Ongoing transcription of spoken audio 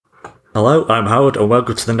Hello, I'm Howard, and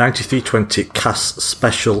welcome to the 9320 CAS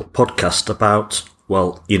special podcast about,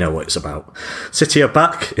 well, you know what it's about. City are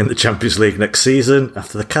back in the Champions League next season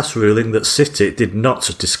after the CAS ruling that City did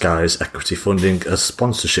not disguise equity funding as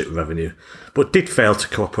sponsorship revenue, but did fail to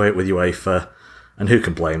cooperate with UEFA, and who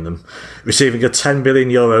can blame them, receiving a €10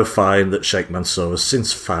 million fine that Sheikh Mansour has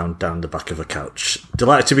since found down the back of a couch.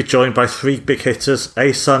 Delighted to be joined by three big hitters,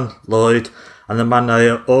 Asan, Lloyd, and the man I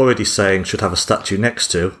are already saying should have a statue next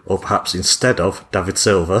to, or perhaps instead of, David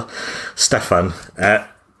Silva, Stefan.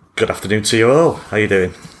 Good afternoon to you all. How are you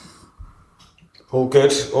doing? All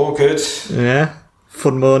good, all good. Yeah,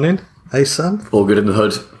 fun morning. Hey Sam. All good in the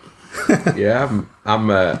hood. Yeah,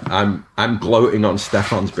 I'm gloating on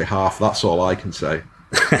Stefan's behalf. That's all I can say.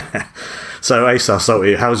 So Asa,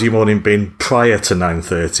 how's your morning been prior to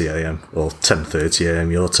 9:30 a.m. or 10:30 a.m.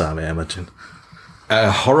 your time? I imagine.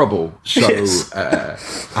 Horrible. So Yes.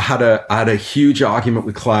 I had a huge argument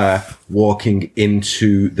with Claire walking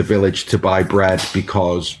into the village to buy bread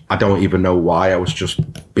because I don't even know why. I was just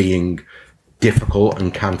being difficult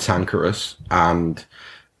and cantankerous and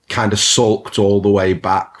kind of sulked all the way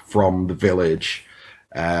back from the village.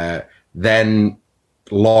 Then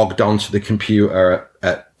logged onto the computer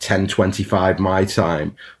at 10:25 my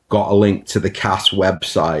time, got a link to the CAS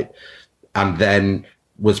website, and then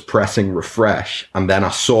was pressing refresh, and then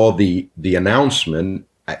I saw the announcement,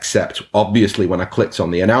 except obviously when I clicked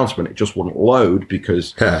on the announcement, it just wouldn't load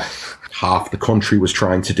because half the country was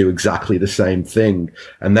trying to do exactly the same thing.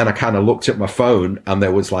 And then I kind of looked at my phone and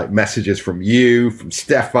there was like messages from you, from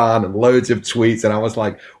Stefan, and loads of tweets. And I was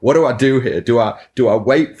like, what do I do here? Do I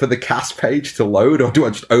wait for the CAS page to load, or do I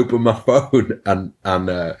just open my phone and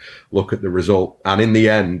look at the result? And in the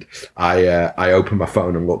end, I opened my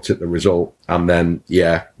phone and looked at the result, and then,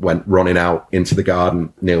 went running out into the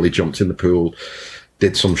garden, nearly jumped in the pool,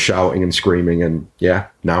 did some shouting and screaming. And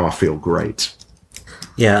now I feel great.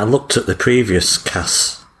 Yeah, I looked at the previous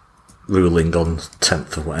CAS ruling on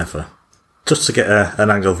 10th or whatever, just to get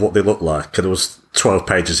an angle of what they looked like, and it was 12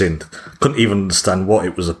 pages in. Couldn't even understand what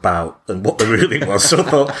it was about and what the ruling was. So I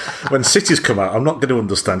thought, when City's come out, I'm not going to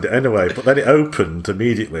understand it anyway. But then it opened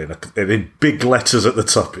immediately, and in big letters at the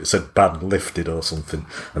top, it said ban lifted or something,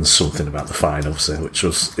 and something about the fine, obviously, which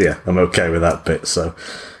was, I'm okay with that bit. So,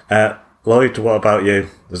 Lloyd, what about you?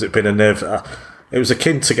 Has it been a nerve? It was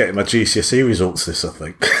akin to getting my GCSE results, this, I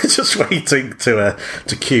think. Just waiting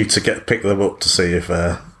to queue to pick them up to see if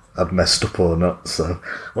I'd messed up or not. So,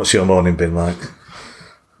 what's your morning been like?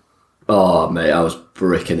 Oh, mate, I was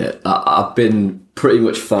bricking it. I've been pretty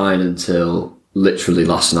much fine until literally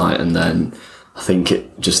last night, and then I think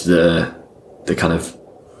it just the kind of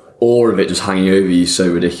awe of it just hanging over you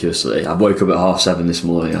so ridiculously. I woke up at 7:30 this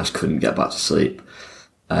morning. I just couldn't get back to sleep.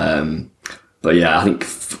 But yeah, I think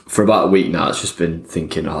for about a week now, it's just been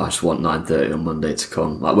thinking, I just want 9:30 on Monday to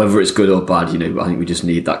come. Like, whether it's good or bad, I think we just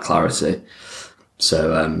need that clarity.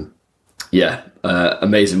 So,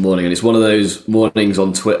 amazing morning. And it's one of those mornings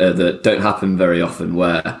on Twitter that don't happen very often,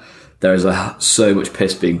 where there is so much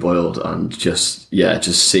piss being boiled, and just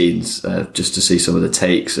scenes, just to see some of the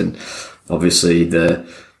takes, and obviously the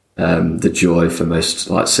joy for most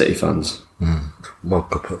City fans.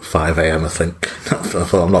 Woke up at 5 a.m, I think. I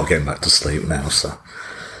thought, I'm not getting back to sleep now, so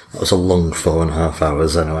that was a long 4.5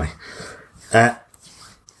 hours anyway.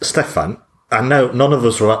 Stefan, I know none of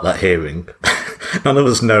us were at that hearing. None of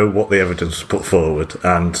us know what the evidence was put forward,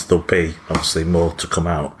 and there'll be obviously more to come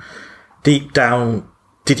out. Deep down,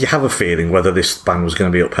 did you have a feeling whether this ban was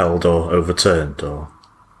going to be upheld or overturned, or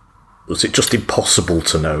was it just impossible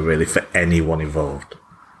to know, really, for anyone involved?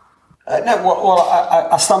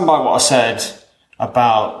 I stand by what I said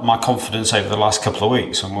about my confidence over the last couple of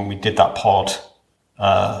weeks, and when we did that pod,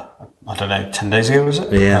 I don't know, 10 days ago, was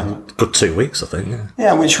it? Yeah, good 2 weeks, I think.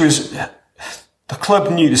 Yeah, which was, the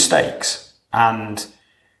club knew the stakes, and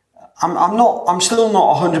I'm still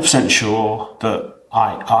not 100% sure that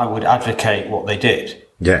I would advocate what they did.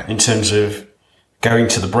 Yeah. In terms of going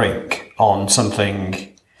to the brink on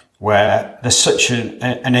something where there's such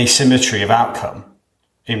an asymmetry of outcome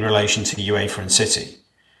in relation to UEFA and City.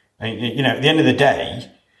 At the end of the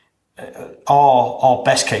day, our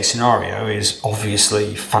best case scenario is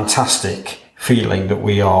obviously fantastic feeling that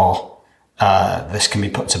we are, this can be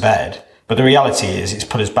put to bed. But the reality is it's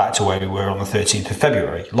put us back to where we were on the 13th of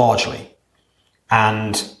February, largely.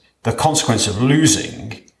 And the consequence of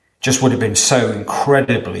losing just would have been so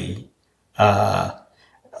incredibly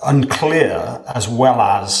unclear as well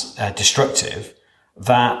as destructive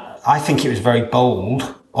that I think it was very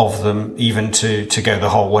bold of them even to go the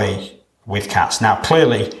whole way with CAS. Now,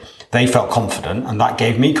 clearly, they felt confident, and that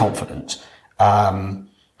gave me confidence.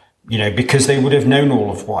 because they would have known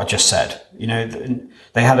all of what I just said.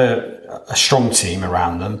 They had a strong team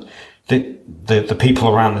around them. The people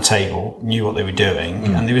around the table knew what they were doing,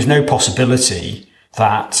 and there was no possibility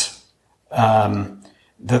that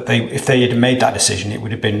if they had made that decision, it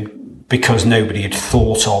would have been because nobody had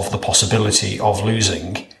thought of the possibility of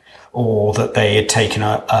losing, or that they had taken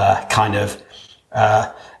a kind of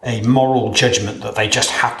a moral judgment that they just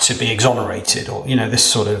had to be exonerated, or this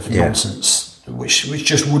sort of nonsense, which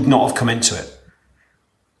just would not have come into it.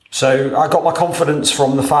 So I got my confidence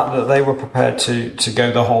from the fact that they were prepared to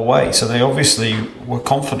go the whole way. So they obviously were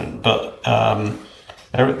confident, but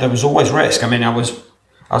there was always risk. I mean, I was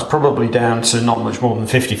probably down to not much more than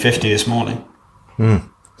 50-50 this morning.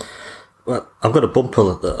 Well, I've got a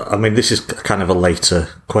bumper. I mean, this is kind of a later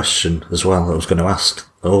question as well. I was going to ask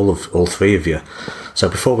all three of you. So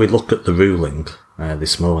before we look at the ruling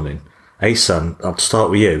this morning, Asan, I'll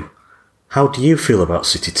start with you. How do you feel about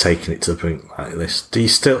City taking it to the brink like this? Do you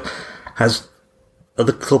still are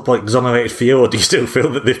the club exonerated for you, or do you still feel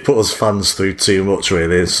that they've put us fans through too much?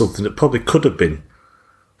 Really, it's something that probably could have been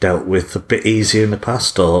dealt with a bit easier in the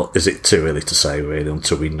past, or is it too early to say really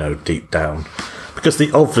until we know deep down? Because they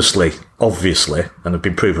obviously, and have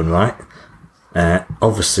been proven right,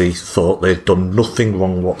 obviously thought they'd done nothing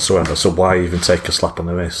wrong whatsoever, so why even take a slap on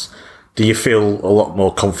the wrist? Do you feel a lot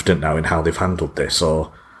more confident now in how they've handled this,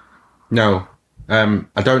 or...? No, I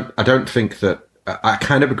don't think that... I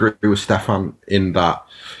kind of agree with Stefan in that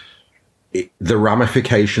the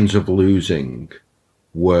ramifications of losing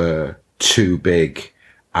were too big,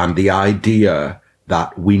 and the idea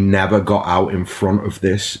that we never got out in front of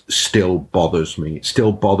this still bothers me. It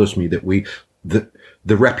still bothers me that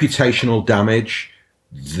the reputational damage,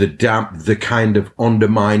 the kind of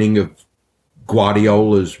undermining of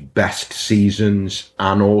Guardiola's best seasons,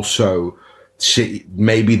 and also City,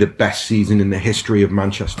 maybe the best season in the history of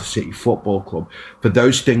Manchester City Football Club, for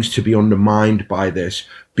those things to be undermined by this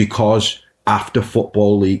because after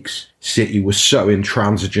football leaks, City was so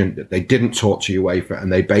intransigent that they didn't talk to UEFA,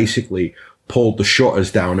 and they basically pulled the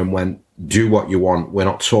shutters down and went, do what you want, we're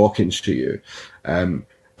not talking to you.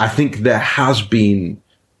 I think there has been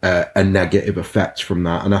a negative effect from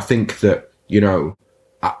that, and I think that,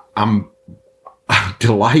 I'm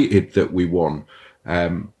delighted that we won.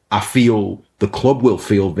 I feel the club will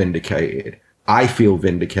feel vindicated. I feel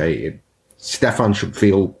vindicated. Stefan should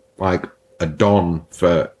feel like a don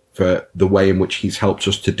for the way in which he's helped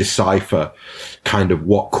us to decipher kind of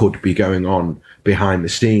what could be going on behind the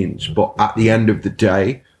scenes. But at the end of the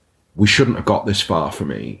day, we shouldn't have got this far for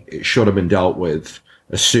me. It should have been dealt with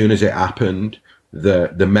as soon as it happened.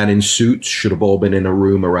 The men in suits should have all been in a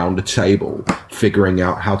room around a table, figuring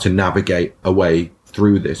out how to navigate a way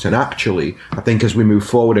through this. And actually, I think as we move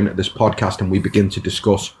forward into this podcast and we begin to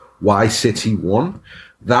discuss why City won,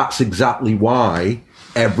 that's exactly why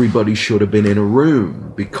everybody should have been in a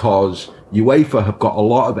room, because UEFA have got a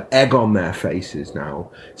lot of egg on their faces now.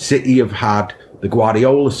 City have had the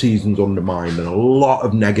Guardiola seasons undermined and a lot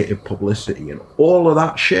of negative publicity, and all of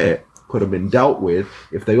that shit could have been dealt with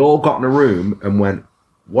if they all got in a room and went,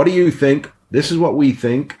 what do you think? This is what we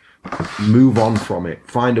think. Move on from it.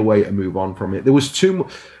 Find a way to move on from it. There was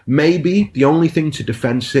maybe the only thing to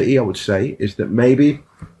defend City, I would say, is that maybe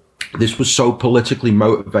this was so politically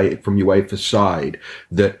motivated from UEFA's side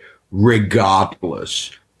that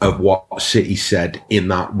regardless of what City said in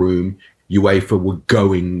that room, UEFA were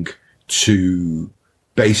going to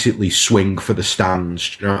basically swing for the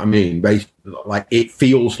stands. Do you know what I mean? Like, it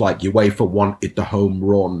feels like UEFA wanted the home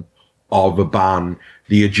run of a ban,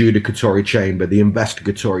 the adjudicatory chamber, the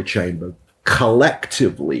investigatory chamber,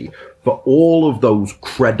 collectively, for all of those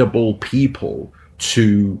credible people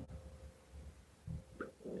to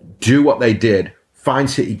do what they did, find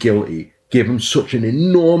City guilty, give them such an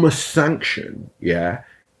enormous sanction,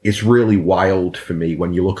 it's really wild for me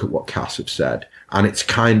when you look at what CAS have said. And it's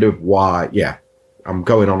kind of why, I'm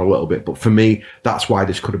going on a little bit, but for me, that's why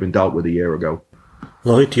this could have been dealt with a year ago.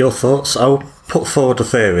 Lloyd, your thoughts? I'll put forward a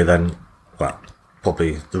theory then. Well,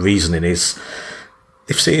 probably the reasoning is,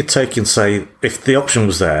 if City had taken, say, if the option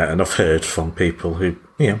was there, and I've heard from people who,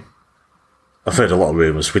 I've heard a lot of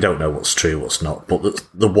rumours, we don't know what's true, what's not, but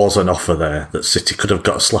there was an offer there that City could have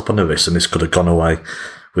got a slap on the wrist and this could have gone away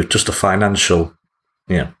with just a financial,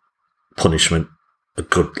 punishment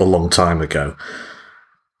a long time ago.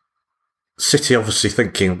 City obviously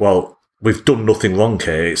thinking, well, we've done nothing wrong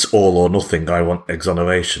here, it's all or nothing, I want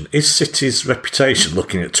exoneration. Is City's reputation,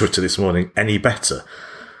 looking at Twitter this morning, any better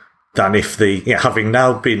than if having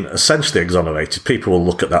now been essentially exonerated, people will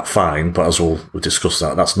look at that fine, but as we'll discuss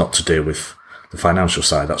that's not to do with the financial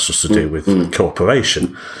side, that's just to do with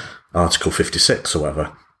cooperation, Article 56 or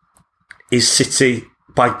whatever. is City,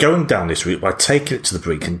 by going down this route, by taking it to the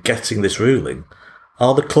brink and getting this ruling,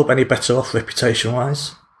 are the club any better off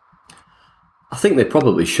reputation-wise? I think they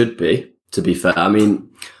probably should be, to be fair. I mean,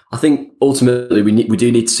 I think ultimately we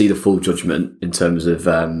do need to see the full judgment in terms of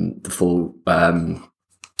the full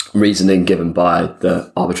reasoning given by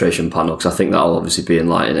the arbitration panel, because I think that'll obviously be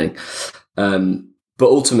enlightening. But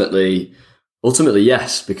ultimately,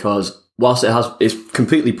 yes, because whilst it's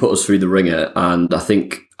completely put us through the ringer, and I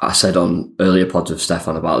think I said on earlier pods with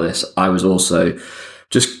Stefan about this, I was also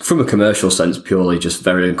just from a commercial sense, purely just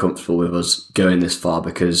very uncomfortable with us going this far,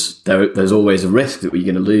 because there's always a risk that we're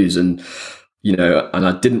going to lose. And, and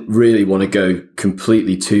I didn't really want to go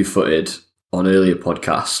completely two-footed on earlier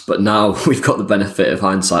podcasts, but now we've got the benefit of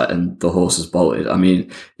hindsight and the horse has bolted. I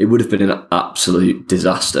mean, it would have been an absolute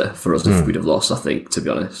disaster for us if we'd have lost, I think, to be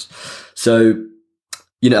honest. So,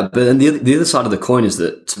 but then the other side of the coin is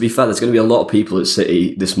that, to be fair, there's going to be a lot of people at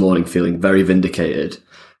City this morning feeling very vindicated,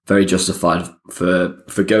 very justified for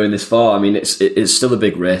going this far. I mean, it's still a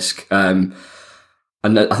big risk. And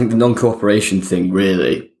I think the non-cooperation thing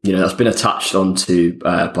really, that's been attached onto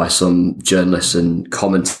by some journalists and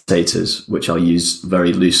commentators, which I'll use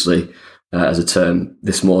very loosely as a term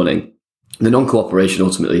this morning. The non-cooperation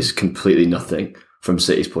ultimately is completely nothing from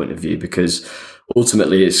City's point of view, because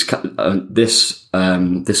ultimately it's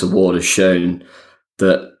this award has shown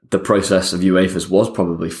that the process of UEFA's was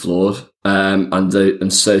probably flawed,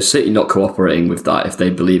 and so City not cooperating with that, if they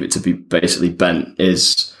believe it to be basically bent,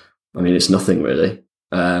 it's nothing really.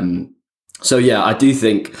 So yeah, I do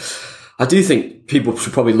think people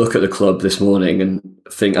should probably look at the club this morning and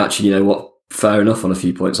think, actually, what, fair enough on a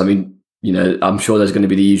few points. I mean, I'm sure there's going to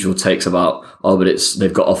be the usual takes about, but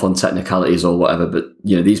they've got off on technicalities or whatever, but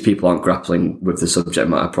these people aren't grappling with the subject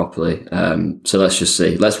matter properly. So let's just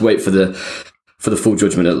see. Let's wait for the full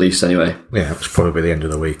judgment at least anyway. Yeah, it's probably the end of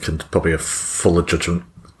the week and probably a fuller judgment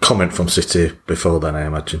comment from City before then, I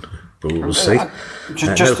imagine. But we'll see.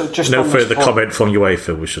 Just no further comment from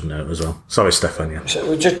UEFA, we should know as well. Sorry, Stefan. Yeah.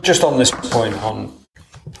 So just on this point,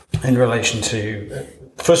 in relation to,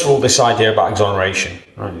 first of all, this idea about exoneration,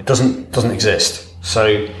 right? It doesn't exist.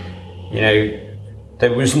 So,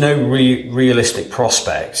 there was no realistic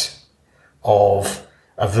prospect of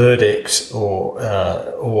a verdict or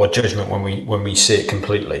a judgment when we see it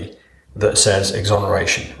completely that says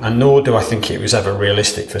exoneration, and nor do I think it was ever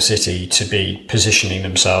realistic for City to be positioning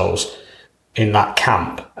themselves in that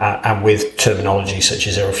camp and with terminology such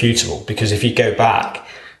as irrefutable. Because if you go back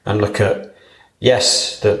and look at,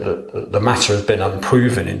 yes, the matter has been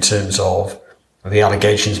unproven in terms of the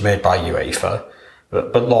allegations made by UEFA,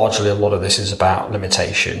 but largely a lot of this is about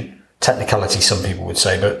limitation, technicality, some people would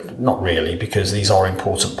say, but not really, because these are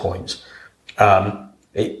important points.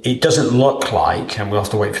 It doesn't look like, and we'll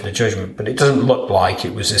have to wait for the judgment, but it doesn't look like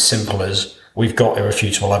it was as simple as we've got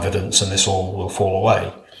irrefutable evidence and this all will fall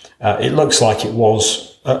away. It looks like it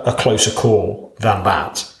was a closer call than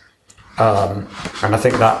that. And I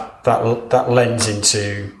think that lends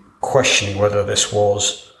into questioning whether this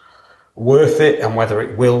was worth it and whether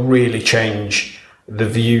it will really change the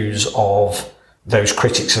views of those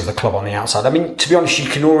critics of the club on the outside. I mean, to be honest, you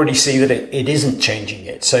can already see that it isn't changing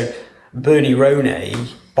it. So Barney Ronay,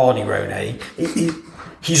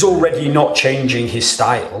 he's already not changing his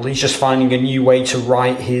style. He's just finding a new way to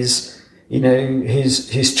write his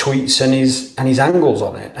tweets and his angles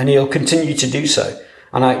on it, and he'll continue to do so.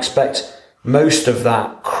 And I expect most of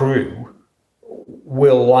that crew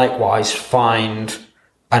will likewise find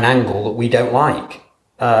an angle that we don't like.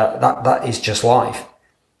 That is just life.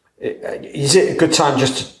 Is it a good time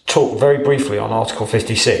just to talk very briefly on Article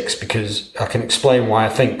 56, because I can explain why I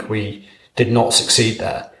think we did not succeed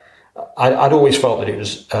there. I'd always felt that it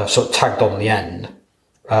was sort of tagged on the end,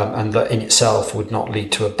 and that in itself would not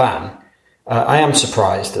lead to a ban. I am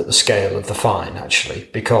surprised at the scale of the fine, actually,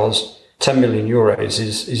 because 10 million euros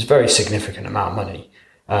is a very significant amount of money.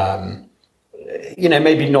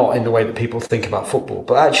 Maybe not in the way that people think about football,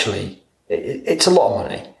 but actually it's a lot of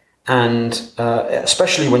money. And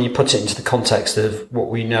especially when you put it into the context of what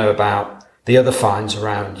we know about the other fines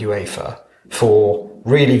around UEFA for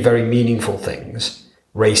really very meaningful things,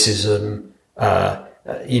 racism,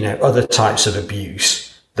 other types of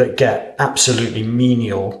abuse that get absolutely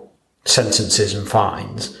menial sentences and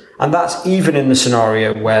fines. And that's even in the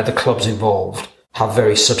scenario where the clubs involved have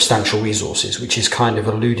very substantial resources, which is kind of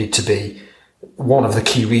alluded to be one of the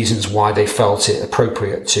key reasons why they felt it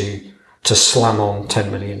appropriate to slam on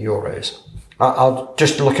 10 million euros. I'll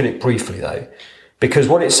just look at it briefly though, because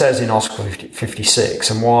what it says in Article 56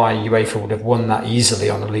 and why UEFA would have won that easily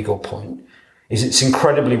on a legal point is it's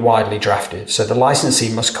incredibly widely drafted. So the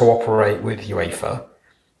licensee must cooperate with UEFA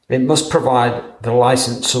It must provide the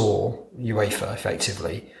licensor, UEFA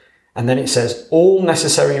effectively, and then it says all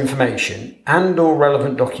necessary information and or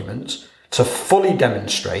relevant documents to fully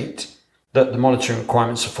demonstrate that the monitoring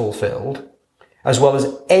requirements are fulfilled, as well as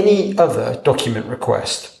any other document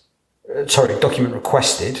requested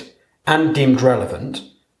and deemed relevant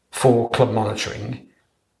for club monitoring.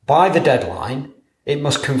 By the deadline, it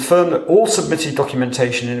must confirm that all submitted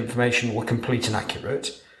documentation and information were complete and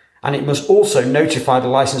accurate, and it must also notify the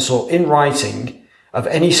licensor in writing of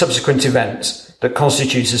any subsequent events that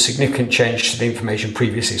constitutes a significant change to the information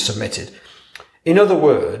previously submitted. In other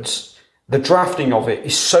words, the drafting of it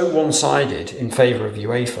is so one-sided in favour of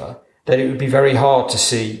UEFA that it would be very hard to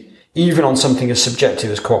see, even on something as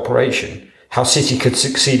subjective as cooperation, how City could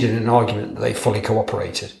succeed in an argument that they fully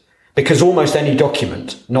cooperated. Because almost any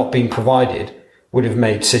document not being provided would have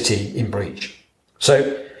made City in breach.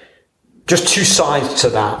 So, just two sides to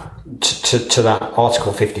that, to that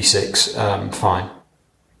Article 56 fine.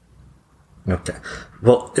 Okay.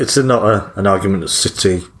 Well, it's not an argument that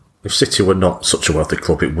City, if City were not such a wealthy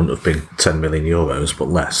club, it wouldn't have been 10 million euros, but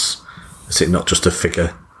less. Is it not just a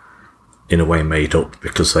figure in a way made up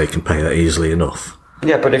because they can pay that easily enough?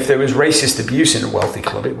 Yeah, but if there was racist abuse in a wealthy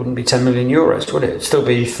club, it wouldn't be 10 million euros, would it? It'd still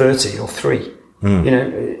be 30 or 3. You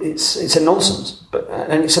know, it's a nonsense,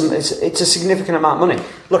 and it's a significant amount of money.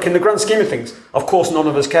 Look, in the grand scheme of things, of course, none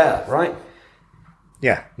of us care, right?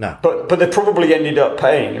 Yeah, no. But they probably ended up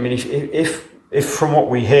paying. I mean, if from what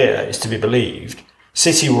we hear is to be believed,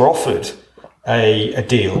 City were offered a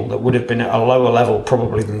deal that would have been at a lower level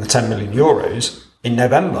probably than the 10 million euros in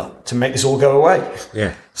November to make this all go away.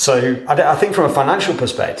 Yeah. So I think from a financial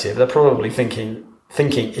perspective, they're probably thinking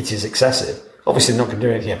it is excessive. Obviously, they're not going to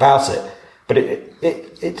do anything about it. But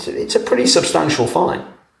it's a pretty substantial fine.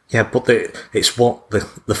 Yeah, but it's what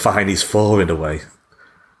the fine is for in a way.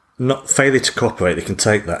 Not failure to cooperate, they can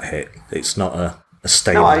take that hit. It's not a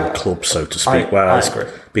stay in the club, so to speak. Whereas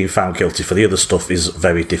being found guilty for the other stuff is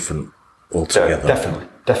very different altogether. Definitely.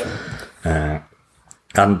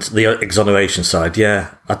 And the exoneration side,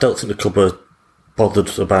 yeah, I don't think the club are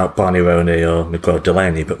bothered about Barney Roney or Miguel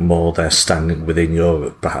Delaney, but more their standing within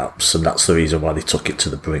Europe, perhaps, and that's the reason why they took it to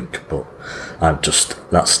the brink. But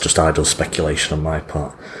that's just idle speculation on my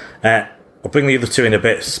part. I'll bring the other two in a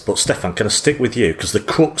bit, but Stefan, can I stick with you? Because the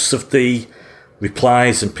crux of the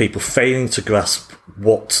replies and people failing to grasp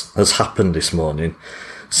what has happened this morning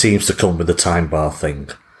seems to come with the time bar thing.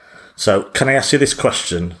 So, can I ask you this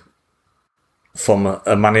question from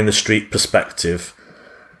a man in the street perspective?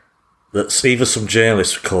 That's either some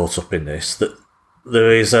journalists are caught up in this, that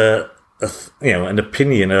there is an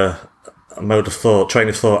opinion, a mode of thought, train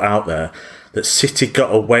of thought out there that City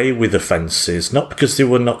got away with offences, not because they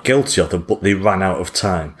were not guilty of them, but they ran out of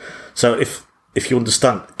time. So if you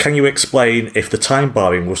understand, can you explain if the time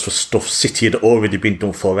barring was for stuff City had already been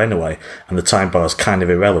done for anyway, and the time bar is kind of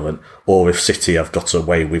irrelevant, or if City have got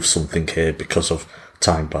away with something here because of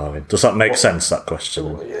time barring? Does that make sense, that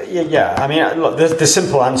question? Yeah. I mean, look, the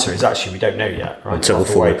simple answer is actually we don't know yet, right? Until the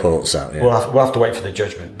full report's out, yeah. We'll have to wait for the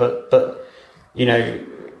judgment. But you know,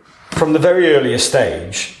 from the very earliest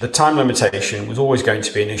stage, the time limitation was always going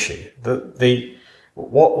to be an issue.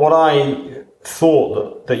 What I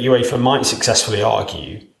thought that UEFA might successfully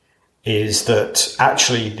argue is that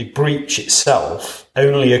actually the breach itself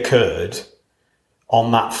only occurred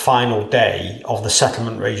on that final day of the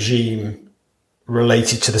settlement regime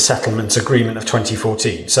related to the settlement agreement of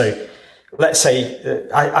 2014. So let's say,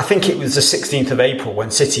 I think it was the 16th of April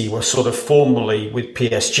when City was sort of formally with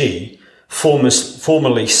PSG,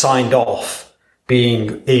 formally signed off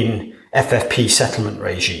being in FFP settlement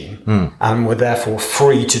regime and were therefore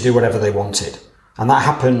free to do whatever they wanted. And that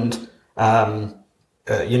happened, on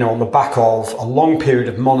the back of a long period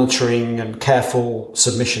of monitoring and careful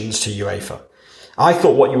submissions to UEFA. I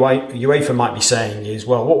thought what UEFA might be saying is,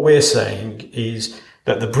 well, what we're saying is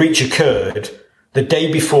that the breach occurred the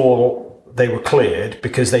day before they were cleared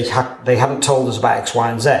because they hadn't told us about X,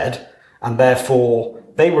 Y, and Z, and therefore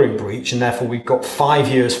they were in breach, and therefore we've got 5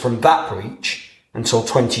 years from that breach until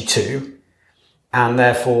 22, and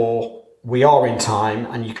therefore we are in time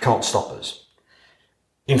and you can't stop us.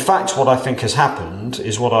 In fact, what I think has happened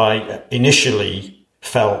is what I initially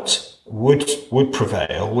felt would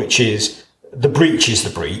prevail, which is the breach is the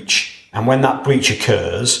breach, and when that breach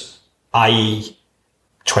occurs, i.e.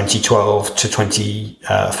 2012 to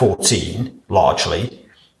 2014, largely,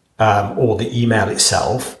 or the email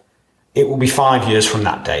itself, it will be 5 years from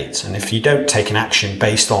that date. And if you don't take an action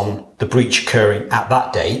based on the breach occurring at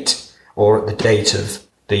that date, or at the date of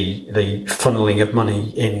the funneling of money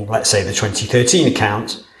in, let's say, the 2013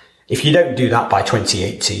 account, if you don't do that by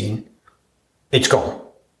 2018, it's gone.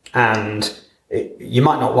 and you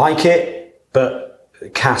might not like it, but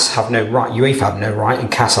CAS have no right, UEFA have no right,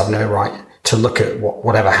 and CAS have no right to look at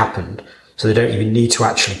whatever happened. So they don't even need to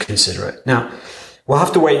actually consider it. Now, we'll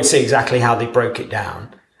have to wait and see exactly how they broke it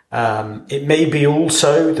down. It may be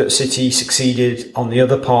also that City succeeded on the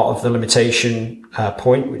other part of the limitation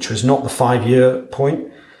point, which was not the 5-year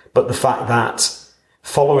point, but the fact that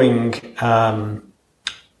following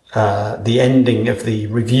the ending of the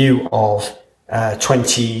review of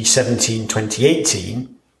 2017-2018,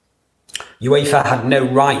 UEFA had no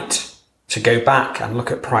right to go back and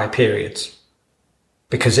look at prior periods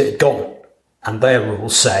because it had gone, and their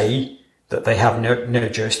rules say that they have no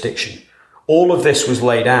jurisdiction. All of this was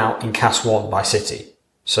laid out in CAS 1 by City.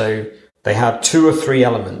 So they had 2 or 3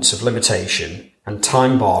 elements of limitation and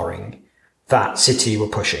time barring that City were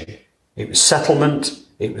pushing. It was settlement,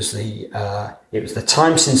 it was the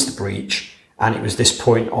time since the breach, and it was this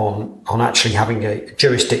point on actually having a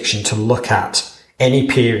jurisdiction to look at any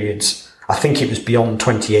periods. I think it was beyond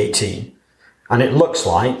 2018. And it looks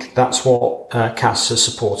like that's what CAS has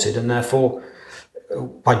supported, and therefore,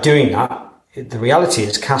 by doing that, the reality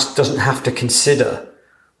is CAS doesn't have to consider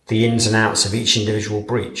the ins and outs of each individual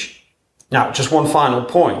breach. Now, just one final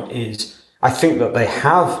point is I think that they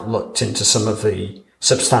have looked into some of the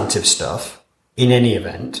substantive stuff in any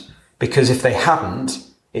event, because if they hadn't,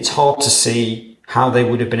 it's hard to see how they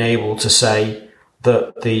would have been able to say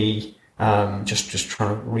that the, just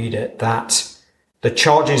trying to read it, that the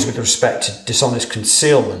charges with respect to dishonest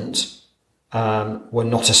concealment were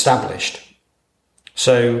not established.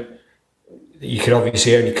 So you could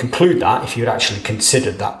obviously only conclude that if you had actually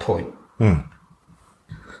considered that point.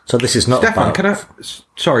 So this is not Stefan,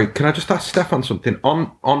 about... can I just ask Stefan something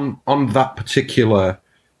on that particular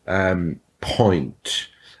point?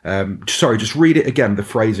 Just read it again, the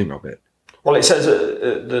phrasing of it. Well, it says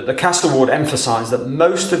the CAS award emphasised that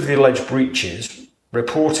most of the alleged breaches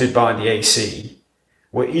reported by the AC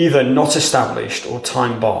were either not established or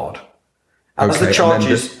time barred. As the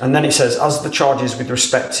charges, and then it says, as the charges with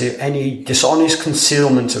respect to any dishonest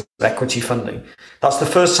concealment of equity funding. That's the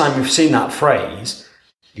first time we've seen that phrase.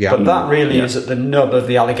 Yeah. But that really is at the nub of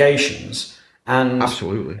the allegations. And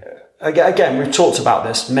absolutely. Again, we've talked about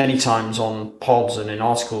this many times on pods and in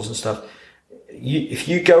articles and stuff. If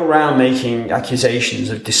you go around making accusations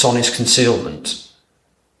of dishonest concealment,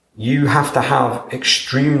 you have to have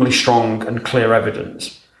extremely strong and clear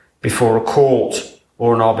evidence before a court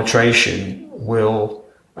or an arbitration will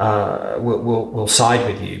side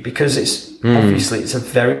with you, because it's obviously it's a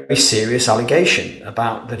very serious allegation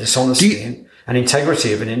about the dishonesty and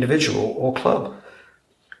integrity of an individual or club.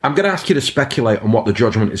 I'm going to ask you to speculate on what the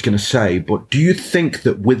judgment is going to say, but do you think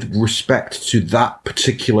that with respect to that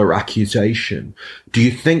particular accusation, do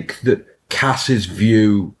you think that CAS's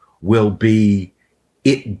view will be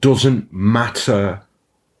it doesn't matter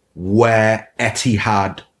where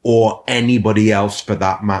Etihad or anybody else for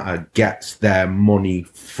that matter gets their money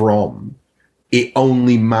from? It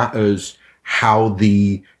only matters how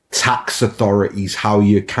the tax authorities, how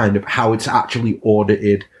it's actually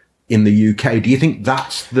audited in the UK. Do you think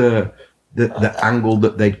that's the angle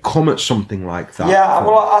that they'd come at something like that? Yeah,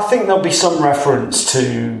 well, I think there'll be some reference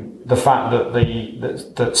to the fact that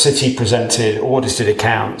that City presented audited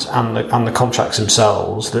accounts and the contracts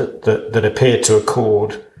themselves that appeared to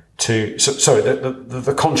accord to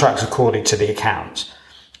the contracts according to the accounts,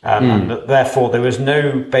 and that therefore there was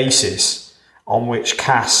no basis on which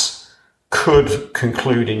CAS could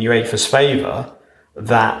conclude in UEFA's favour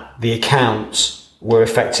that the accounts were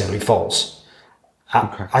effectively false.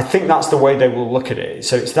 Okay. I think that's the way they will look at it.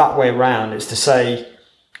 So it's that way around. It's to say,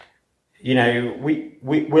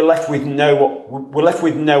 we're left with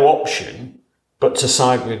no option but to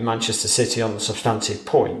side with Manchester City on the substantive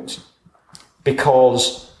point,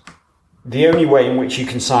 because the only way in which you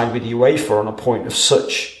can side with UEFA on a point of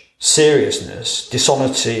such seriousness,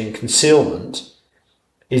 dishonesty and concealment,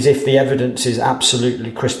 is if the evidence is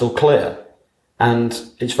absolutely crystal clear.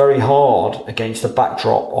 And it's very hard against the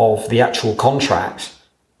backdrop of the actual contract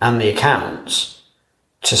and the accounts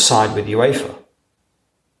to side with UEFA.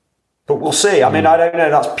 But we'll see. I mean, I don't know.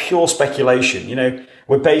 That's pure speculation.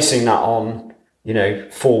 We're basing that on,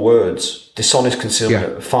 4 words: dishonest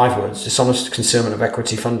concealment. 5 words: dishonest concealment of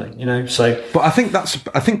equity funding. So. But I think that's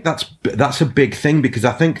a big thing, because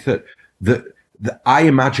I think that I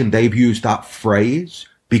imagine they've used that phrase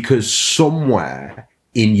because somewhere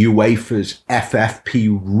in UEFA's FFP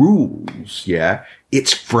rules,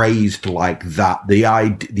 it's phrased like that. The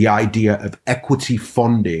idea of equity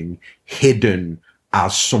funding hidden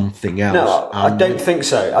as something else. No, I don't think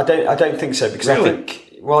so. I don't think so, because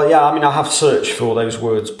really? Well, yeah, I mean, I have searched for those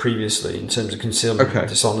words previously in terms of concealment and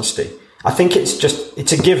dishonesty. I think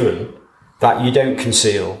it's a given that you don't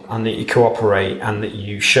conceal and that you cooperate and that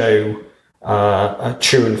you show a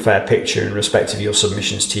true and fair picture in respect of your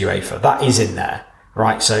submissions to UEFA. That is in there,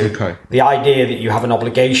 right? So the idea that you have an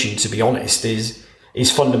obligation to be honest is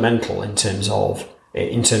fundamental in terms of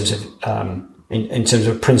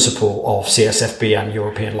principle of CSFB and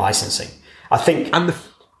European licensing. I think, and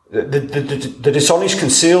the dishonest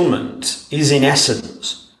concealment is in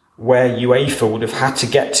essence where UEFA would have had to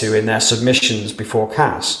get to in their submissions before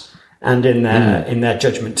CAS and in their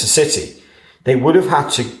judgment to City. They would have had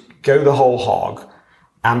to go the whole hog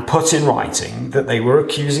and put in writing that they were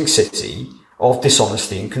accusing City of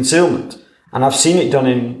dishonesty and concealment. And I've seen it done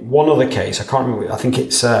in one other case. I can't remember. I think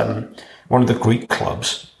it's one of the Greek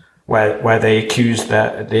clubs where they accused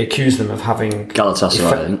them of having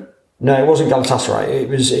Galatasaray. No, it wasn't Galatasaray. It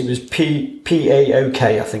was PAOK,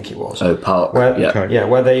 I think it was. Oh, PAOK.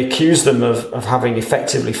 Where they accused them of having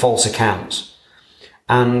effectively false accounts,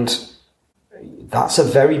 and that's a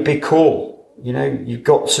very big call. You know, you've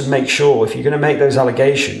got to make sure if you're going to make those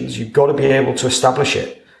allegations, you've got to be able to establish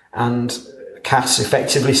it. And CAS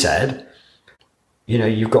effectively said, you know,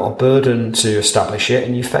 you've got a burden to establish it,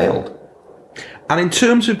 and you failed. And in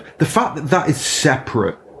terms of the fact that that is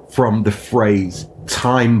separate from the phrase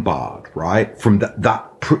time barred, right? From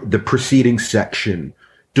the preceding section,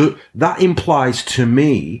 that implies to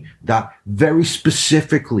me that very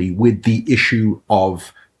specifically with the issue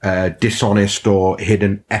of dishonest or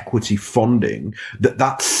hidden equity funding,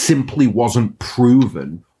 that simply wasn't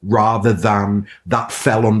proven, rather than that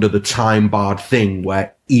fell under the time barred thing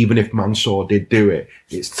where even if Mansour did do it,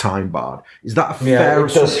 it's time barred. Is that a fair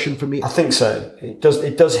assumption for me? I think so. It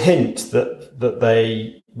does hint that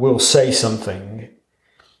they will say something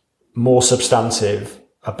more substantive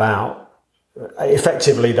about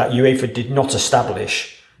effectively that UEFA did not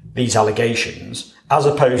establish these allegations, as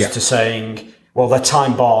opposed to saying, well, they're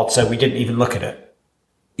time barred, so we didn't even look at it.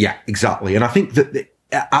 Yeah, exactly. And I think that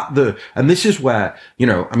and this is where, you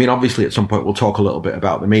know, I mean, obviously at some point we'll talk a little bit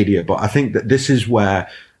about the media, but I think that this is where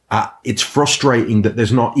it's frustrating that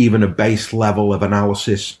there's not even a base level of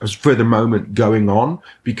analysis for the moment going on,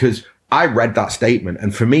 because I read that statement,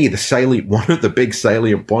 and for me, one of the big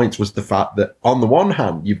salient points was the fact that on the one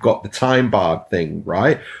hand, you've got the time barred thing,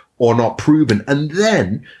 right? Or not proven. And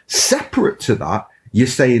then separate to that, you're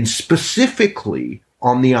saying specifically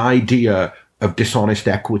on the idea of dishonest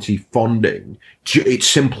equity funding, it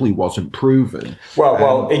simply wasn't proven.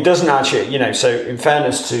 Well, it doesn't actually, you know, so in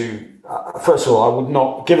fairness to, first of all, I would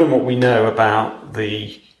not, given what we know about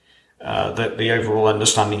the overall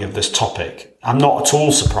understanding of this topic, I'm not at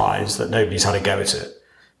all surprised that nobody's had a go at it,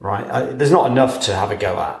 right? There's not enough to have a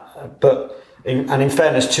go at, but in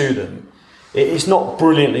fairness to them, it's not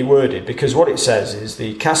brilliantly worded, because what it says is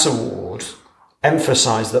the CAS award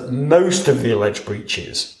emphasised that most of the alleged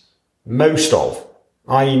breaches,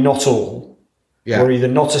 i.e. not all, were either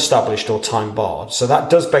not established or time barred. So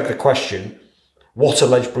that does beg the question, what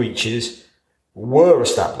alleged breaches were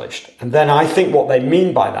established? And then I think what they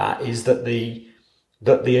mean by that is that the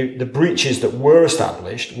breaches that were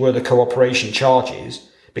established were the cooperation charges,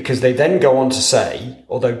 because they then go on to say,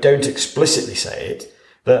 although don't explicitly say it,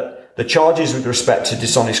 that the charges with respect to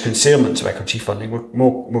dishonest concealment of equity funding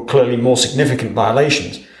were clearly more significant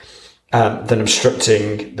violations than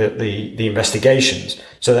obstructing the investigations.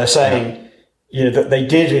 So they're saying, you know, that they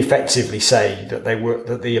did effectively say that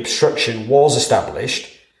the obstruction was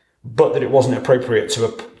established, but that it wasn't appropriate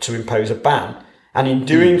to impose a ban, and in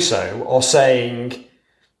doing so are saying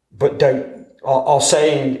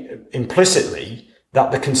implicitly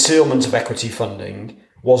that the concealment of equity funding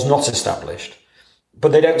was not established,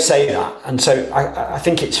 but they don't say that. And so I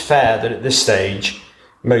think it's fair that at this stage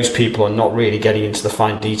most people are not really getting into the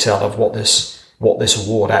fine detail of what this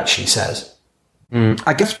award actually says.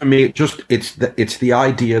 I guess for me, it's the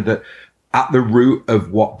idea that at the root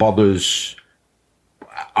of what bothers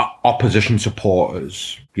opposition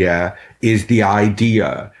supporters, is the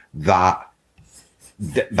idea that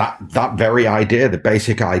very idea, the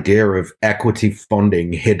basic idea of equity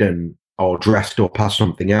funding hidden or dressed up as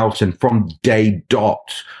something else. And from day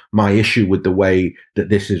dot, my issue with the way that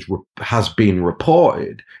this has been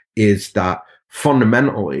reported is that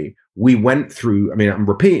fundamentally we went through, I mean, I'm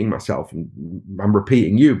repeating myself and I'm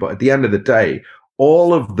repeating you, but at the end of the day,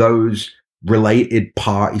 all of those related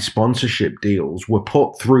party sponsorship deals were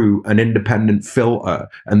put through an independent filter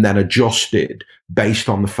and then adjusted based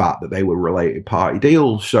on the fact that they were related party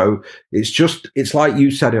deals. So it's like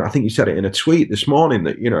you said it, I think you said it in a tweet this morning,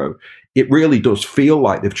 that, it really does feel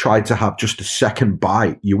like they've tried to have just a second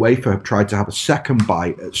bite. UEFA have tried to have a second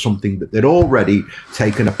bite at something that they'd already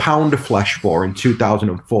taken a pound of flesh for in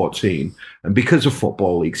 2014. And because of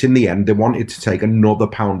football leagues, in the end, they wanted to take another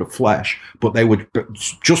pound of flesh, but they were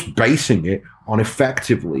just basing it on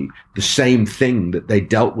effectively the same thing that they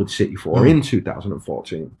dealt with City for in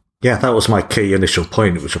 2014. Yeah, that was my key initial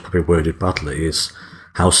point, which I probably worded badly, is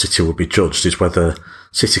how City would be judged, is whether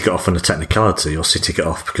City got off on a technicality or City got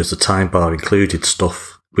off because the time bar included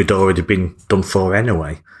stuff we'd already been done for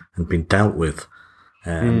anyway and been dealt with.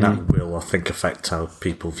 And that will, I think, affect how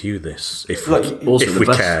people view this, if we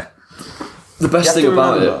care. The best thing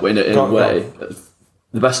about it, in a way,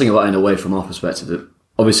 the best thing about it in a way from our perspective, that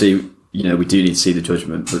obviously, we do need to see the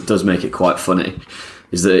judgment, but it does make it quite funny,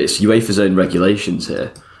 is that it's UEFA's own regulations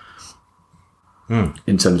here.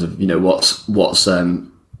 In terms of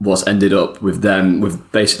what's ended up with them,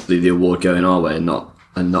 with basically the award going our way and not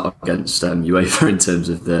against UEFA in terms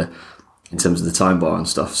of the time bar and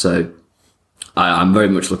stuff. So I'm very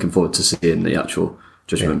much looking forward to seeing the actual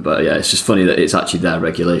judgment. Yeah. But yeah, it's just funny that it's actually their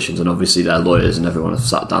regulations, and obviously their lawyers and everyone have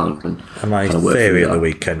sat down and my kind of worked theory through of the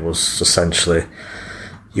weekend was essentially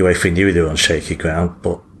UEFA knew they were on shaky ground,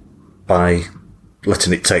 but by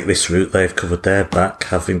letting it take this route, they've covered their back,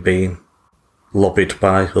 having been lobbied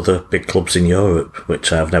by other big clubs in Europe,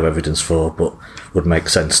 which I have no evidence for, but would make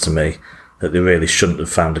sense to me, that they really shouldn't have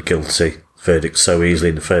found a guilty verdict so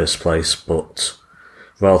easily in the first place. But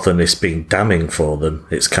rather than this being damning for them,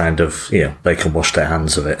 it's kind of, they can wash their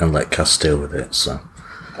hands of it and let CAS deal with it. So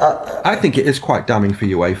I think it is quite damning for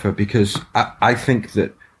UEFA, because I think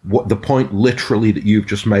that what the point literally that you've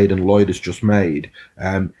just made and Lloyd has just made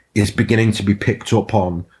is beginning to be picked up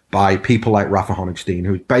on by people like Rafa Honigstein,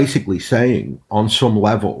 who's basically saying on some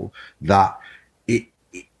level that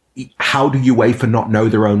how do UEFA not know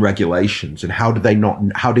their own regulations, and how did they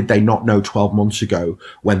not know 12 months ago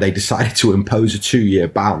when they decided to impose a 2-year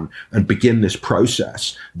ban and begin this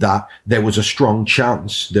process, that there was a strong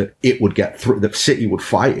chance that it would get through, that City would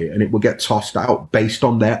fight it and it would get tossed out based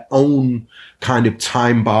on their own kind of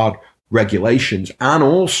time barred regulations. And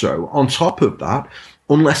also on top of that,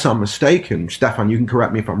 unless I'm mistaken, Stefan, you can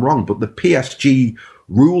correct me if I'm wrong, but the PSG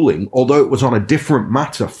ruling, although it was on a different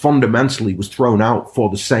matter, fundamentally was thrown out for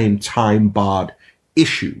the same time-barred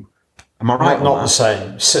issue. Am I right? Not the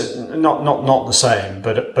same. So, not the same,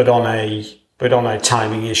 but on a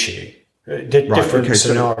timing issue. Different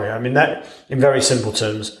scenario. I mean, that in very simple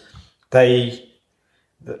terms, they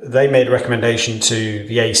made a recommendation to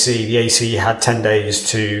the AC. The AC had 10 days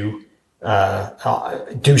to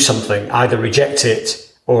do something, either reject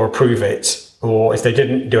it or approve it, or if they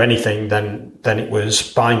didn't do anything, then it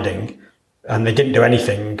was binding, and they didn't do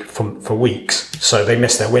anything for weeks, so they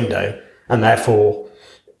missed their window, and therefore,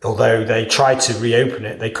 although they tried to reopen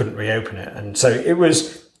it, they couldn't reopen it, and so it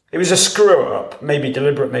was a screw up, maybe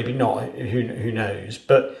deliberate, maybe not, who knows,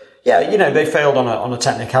 but yeah, they failed on a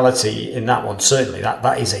technicality in that one. Certainly,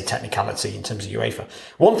 that is a technicality in terms of UEFA.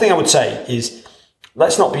 One thing I would say is,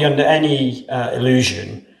 let's not be under any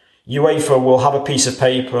illusion. UEFA will have a piece of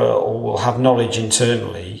paper or will have knowledge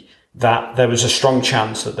internally that there was a strong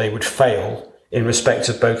chance that they would fail in respect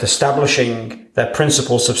of both establishing their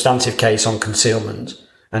principal substantive case on concealment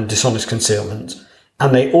and dishonest concealment.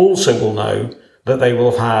 And they also will know that they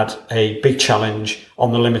will have had a big challenge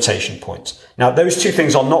on the limitation points. Now, those two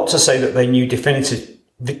things are not to say that they knew definitively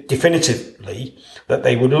that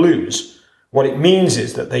they would lose. What it means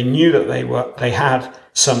is that they knew that they had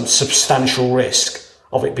some substantial risk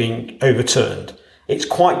of it being overturned. It's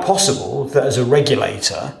quite possible that as a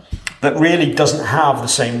regulator that really doesn't have the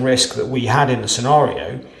same risk that we had in the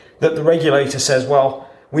scenario, that the regulator says, well,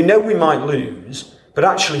 we know we might lose, but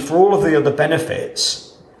actually for all of the other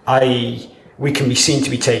benefits, i.e. we can be seen to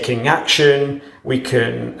be taking action, we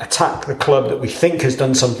can attack the club that we think has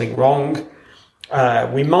done something wrong,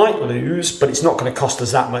 we might lose, but it's not going to cost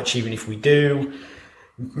us that much even if we do.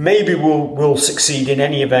 Maybe we'll succeed in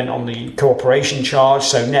any event on the cooperation charge,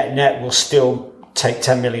 so net will still take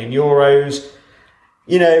 10 million euros.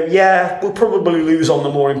 We'll probably lose on the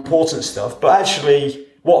more important stuff, but actually,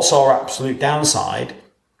 what's our absolute downside?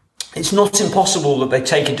 It's not impossible that they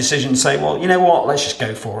take a decision and say, well, you know what, let's just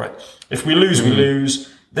go for it. If we lose, we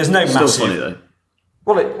lose. There's no still massive... funny, though.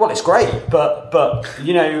 Well, it's great, but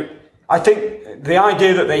I think the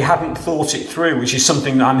idea that they hadn't thought it through, which is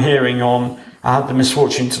something that I'm hearing on... I had the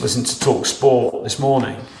misfortune to listen to Talk Sport this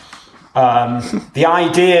morning. The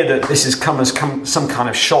idea that this has come as some kind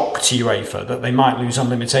of shock to UEFA, that they might lose on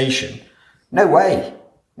limitation. No way.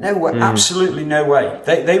 No way, absolutely no way.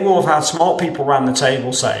 They will have had smart people around the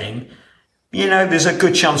table saying, there's a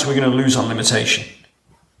good chance we're going to lose on limitation.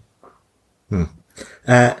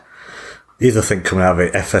 The other thing coming out of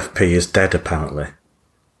it, FFP is dead apparently.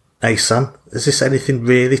 Hey Sam, is this anything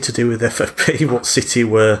really to do with FFP? What City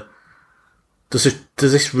were? Does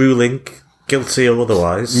this ruling, guilty or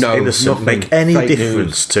otherwise, innocent, make any Fake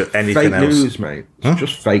difference to anything else? Fake news, mate. It's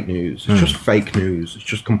just fake news. It's just fake news. It's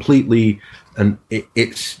just completely, and it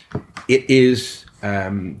is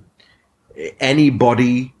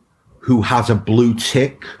anybody who has a blue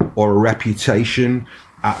tick or a reputation,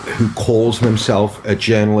 who calls themselves a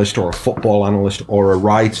journalist or a football analyst or a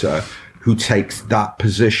writer, who takes that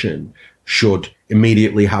position should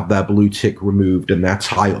immediately have their blue tick removed and their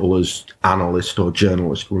title as analyst or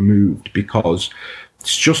journalist removed, because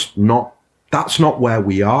it's just not, that's not where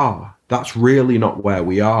we are. That's really not where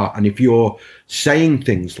we are. And if you're saying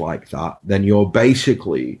things like that, then you're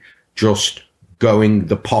basically just going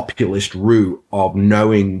the populist route of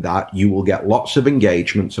knowing that you will get lots of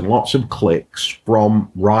engagements and lots of clicks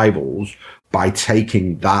from rivals by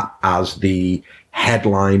taking that as the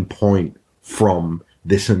headline point from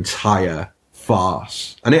this entire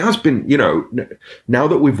farce. And it has been, now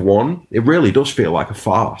that we've won, it really does feel like a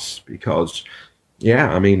farce, because,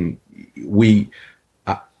 I mean,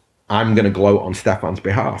 I'm going to gloat on Stefan's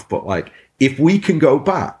behalf, but if we can go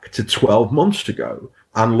back to 12 months ago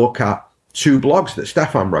and look at 2 blogs that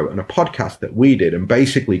Stefan wrote and a podcast that we did and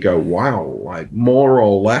basically go, wow, more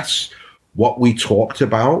or less what we talked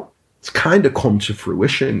about, it's kind of come to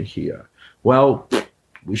fruition here. Well,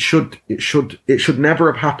 it should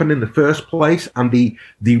never have happened in the first place. And the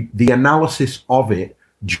analysis of it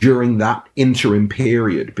during that interim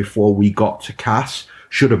period before we got to CAS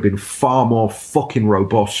should have been far more fucking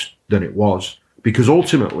robust than it was, because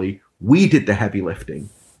ultimately we did the heavy lifting.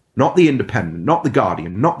 Not the Independent, not the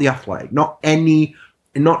Guardian, not the Athletic, not any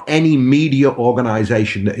media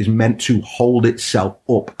organization that is meant to hold itself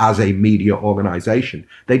up as a media organization.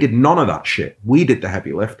 They did none of that shit. We did the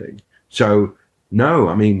heavy lifting. So, no,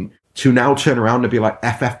 I mean, to now turn around and be like,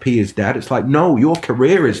 FFP is dead, it's like, no, your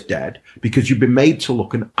career is dead because you've been made to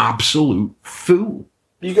look an absolute fool.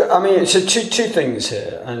 So two things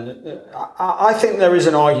here. And I think there is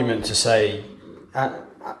an argument to say...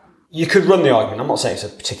 you could run the argument. I'm not saying it's a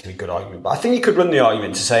particularly good argument, but I think you could run the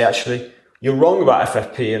argument to say, actually, you're wrong about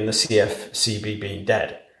FFP and the CFCB being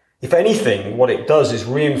dead. If anything, what it does is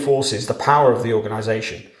reinforces the power of the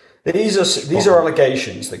organisation. These are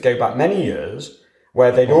allegations that go back many years,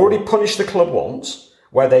 where they'd already punished the club once,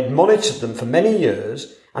 where they'd monitored them for many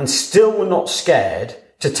years, and still were not scared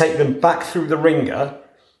to take them back through the ringer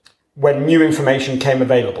when new information came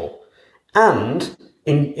available. And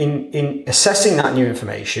in assessing that new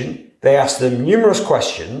information, they asked them numerous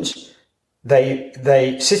questions.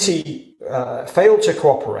 City failed to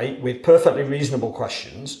cooperate with perfectly reasonable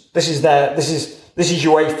questions. This is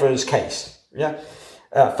UEFA's case.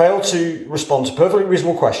 Failed to respond to perfectly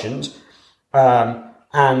reasonable questions,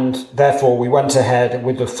 and therefore we went ahead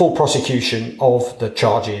with the full prosecution of the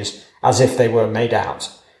charges as if they were made out.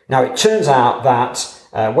 Now it turns out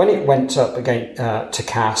that when it went up again to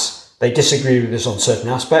CAS, they disagreed with us on certain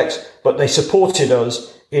aspects, but they supported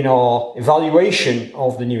us in our evaluation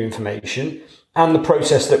of the new information and the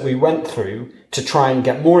process that we went through to try and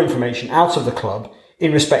get more information out of the club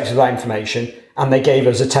in respect of that information, and they gave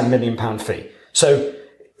us a £10 million fee. So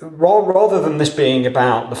rather than this being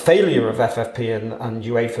about the failure of FFP and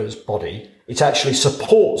UEFA's body, it actually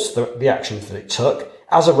supports the actions that it took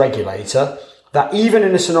as a regulator, that even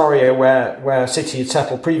in a scenario where City had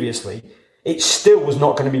settled previously, it still was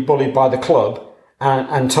not going to be bullied by the club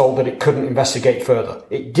and told that it couldn't investigate further.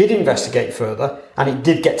 It did investigate further, and it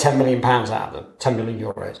did get £10 million out of them, €10 million.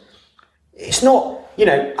 It's not,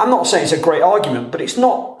 I'm not saying it's a great argument, but it's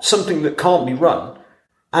not something that can't be run.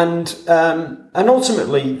 And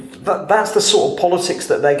ultimately, that's the sort of politics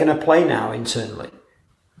that they're going to play now internally.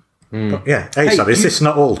 Is this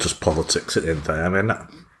not all just politics at the end of the day? I mean,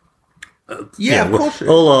 of course.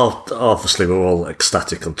 Obviously, we're all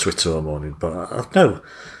ecstatic on Twitter all morning, but no,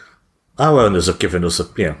 our owners have given us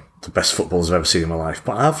the best footballers I've ever seen in my life.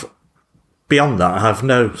 But beyond that, I have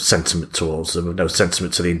no sentiment towards them, no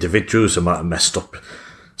sentiment to the individuals who might have messed up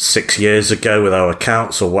 6 years ago with our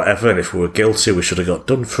accounts or whatever, and if we were guilty, we should have got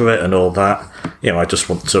done for it and all that. I just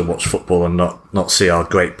want to watch football and not see our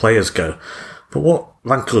great players go. But what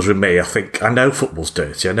rankles with me, I know football's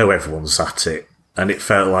dirty, I know everyone's at it, and it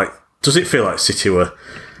felt like, does it feel like City were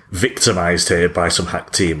victimised here by some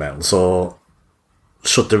hacked emails, or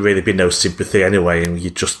should there really be no sympathy anyway, and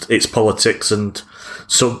it's politics, and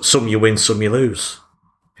some you win, some you lose?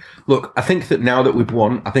 Look, I think that now that we've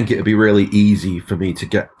won, I think it'd be really easy for me to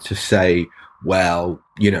get to say, well,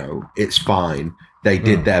 it's fine. They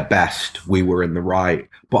did their best. We were in the right.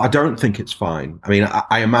 But I don't think it's fine. I mean,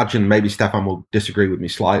 I imagine maybe Stefan will disagree with me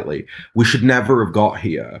slightly. We should never have got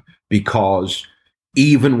here, because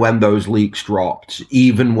even when those leaks dropped,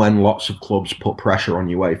 even when lots of clubs put pressure on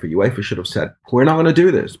UEFA should have said, we're not going to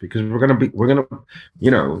do this because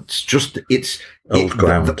it's Old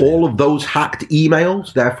ground. All of those hacked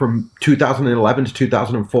emails, they're from 2011 to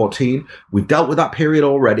 2014. We've dealt with that period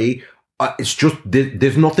already. It's just,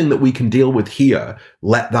 there's nothing that we can deal with here.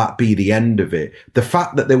 Let that be the end of it. The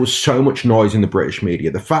fact that there was so much noise in the British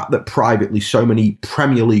media, the fact that privately so many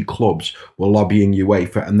Premier League clubs were lobbying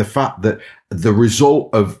UEFA, and the fact that the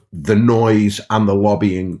result of the noise and the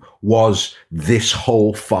lobbying was this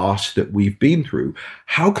whole farce that we've been through.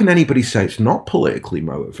 How can anybody say it's not politically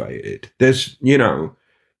motivated? There's no...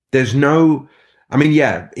 I mean,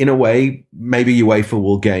 yeah, in a way, maybe UEFA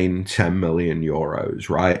will gain 10 million euros,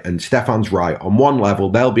 right? And Stefan's right. On one level,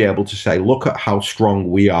 they'll be able to say, look at how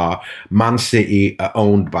strong we are. Man City are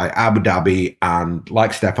owned by Abu Dhabi. And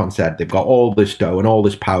like Stefan said, they've got all this dough and all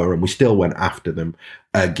this power, and we still went after them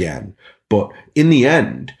again. But in the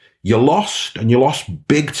end, you lost, and you lost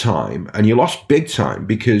big time. And you lost big time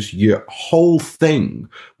because your whole thing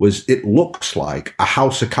was, it looks like a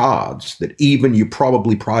house of cards that even you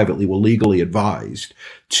probably privately were legally advised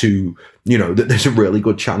to, that there's a really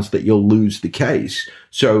good chance that you'll lose the case.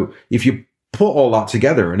 So if you put all that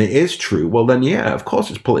together and it is true, well then, yeah, of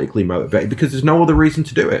course it's politically motivated, because there's no other reason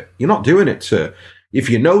to do it. You're not doing it if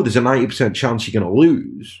there's a 90% chance you're going to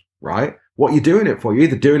lose, right? What you're doing it for, you're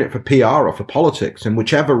either doing it for PR or for politics, and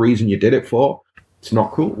whichever reason you did it for, it's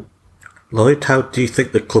not cool. Lloyd, how do you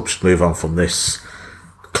think the clubs should move on from this?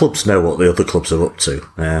 Clubs know what the other clubs are up to.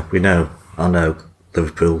 I know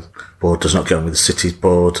Liverpool board does not get on with the City's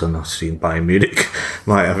board, and I've seen Bayern Munich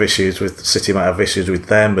might have issues with City, might have issues with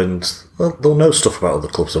them, and they'll know stuff about other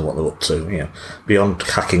clubs and what they're up to. Beyond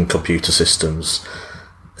hacking computer systems,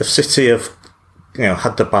 if City have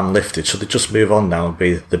had the ban lifted, should they just move on now and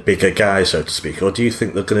be the bigger guy, so to speak? Or do you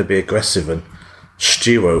think they're going to be aggressive and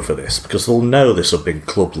stew over this? Because they'll know this will be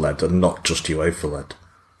club-led and not just UEFA-led.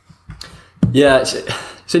 Yeah,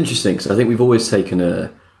 it's interesting, because I think we've always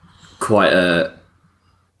taken quite a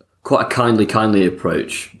kindly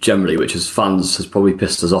approach, generally, which as fans has probably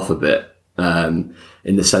pissed us off a bit,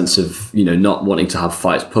 in the sense of, not wanting to have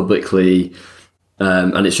fights publicly.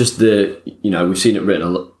 And it's just we've seen it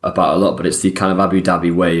written about a lot, but it's the kind of Abu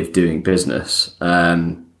Dhabi way of doing business.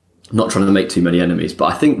 Not trying to make too many enemies, but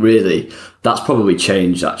I think really that's probably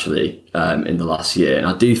changed actually in the last year. And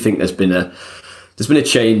I do think there's been a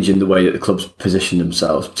change in the way that the clubs position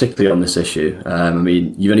themselves, particularly on this issue. I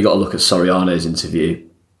mean, you've only got to look at Soriano's interview.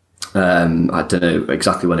 I don't know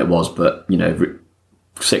exactly when it was, but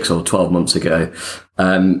 6 or 12 months ago.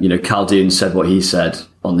 Khaldoon said what he said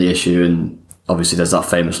on the issue, and obviously there's that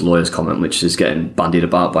famous lawyer's comment, which is getting bandied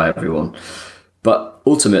about by everyone. But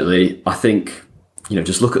ultimately, I think,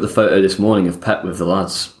 just look at the photo this morning of Pep with the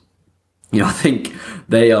lads. I think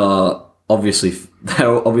they are obviously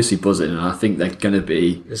buzzing, and I think they're going to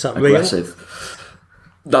be aggressive.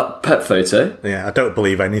 Real? That Pep photo? Yeah, I don't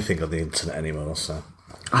believe anything on the internet anymore, so...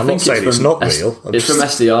 I'm not saying it's not real. It's from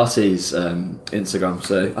SDRT's Instagram,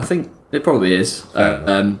 so I think it probably is. But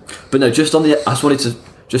no, I just wanted to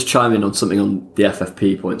just chime in on something on the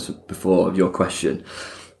FFP points before of your question.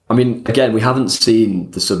 I mean, again, we haven't seen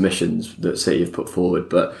the submissions that City have put forward,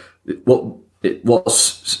 but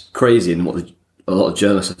what's crazy and what a lot of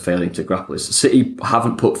journalists are failing to grapple is City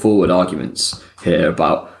haven't put forward arguments here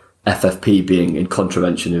about FFP being in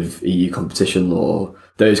contravention of EU competition law,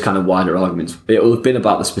 those kind of wider arguments. It will have been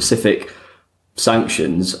about the specific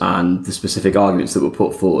sanctions and the specific arguments that were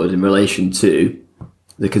put forward in relation to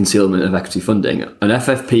the concealment of equity funding. And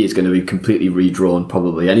FFP is going to be completely redrawn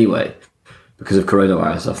probably anyway because of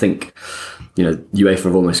coronavirus. I think, UEFA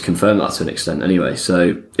have almost confirmed that to an extent anyway.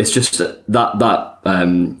 So it's just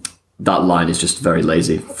that line is just very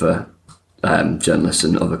lazy for journalists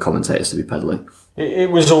and other commentators to be peddling.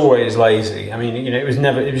 It was always lazy. I mean, it was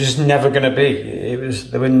just never going to be.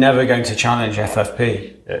 They were never going to challenge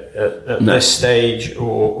FFP at this stage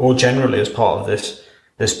or generally as part of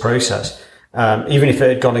this process. Even if it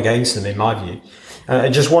had gone against them, in my view.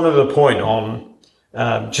 Just one other point on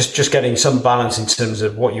just getting some balance in terms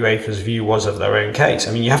of what UEFA's view was of their own case.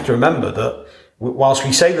 I mean, you have to remember that whilst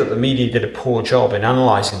we say that the media did a poor job in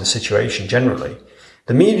analysing the situation generally,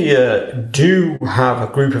 the media do have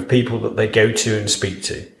a group of people that they go to and speak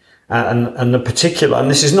to. And the particular, and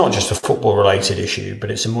this is not just a football related issue, but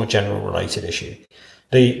it's a more general related issue.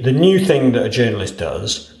 The new thing that a journalist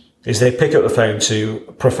does is they pick up the phone to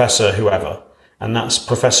Professor whoever, and that's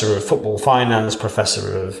Professor of Football Finance,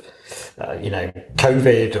 Professor of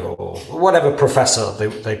COVID, or whatever professor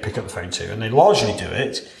they pick up the phone to, and they largely do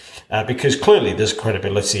it because clearly there's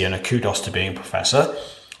credibility and a kudos to being a professor,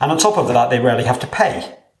 and on top of that they rarely have to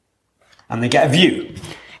pay, and they get a view.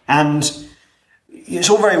 And it's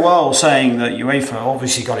all very well saying that UEFA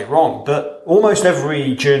obviously got it wrong, but almost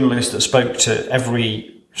every journalist that spoke to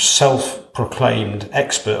every self-proclaimed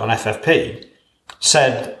expert on FFP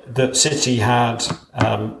said that City had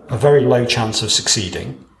a very low chance of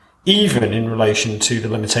succeeding, even in relation to the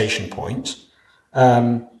limitation point.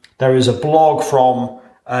 There is a blog from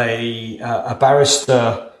a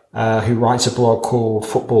barrister who writes a blog called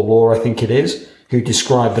Football Law, I think it is, who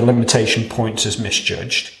described the limitation points as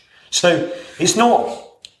misjudged. So it's not...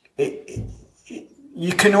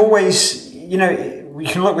 you can always... we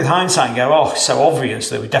can look with hindsight and go, oh, it's so obvious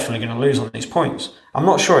that we're definitely going to lose on these points. I'm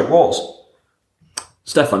not sure it was.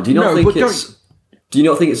 Stefan, do you not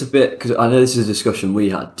think it's a bit, because I know this is a discussion we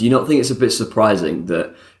had, do you not think it's a bit surprising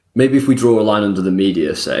that maybe if we draw a line under the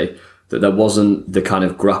media, say, that there wasn't the kind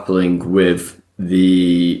of grappling with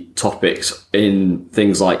the topics in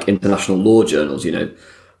things like international law journals,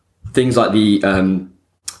 things like the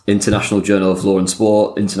International Journal of Law and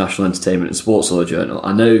Sport, International Entertainment and Sports Law Journal.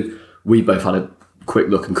 I know we both had a quick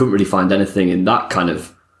look and couldn't really find anything in that kind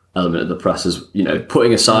of element of the press, as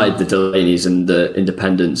putting aside the Delaney's and the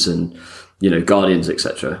Independents and Guardians,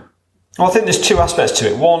 etc. Well, I think there's two aspects to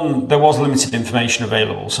it. One, there was limited information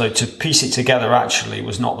available, so to piece it together actually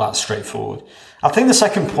was not that straightforward. I think the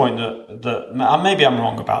second point that maybe I'm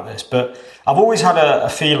wrong about this, but I've always had a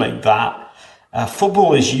feeling that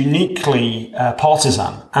football is uniquely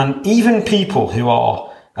partisan, and even people who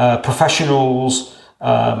are professionals,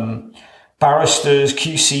 barristers,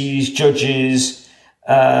 QCs, judges,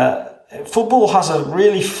 football has a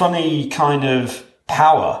really funny kind of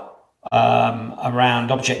power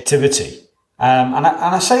around objectivity. And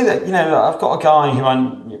I say that, I've got a guy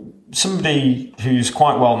somebody who's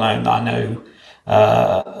quite well known that I know,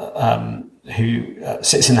 who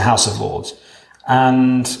sits in the House of Lords,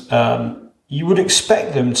 and you would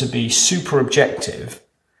expect them to be super objective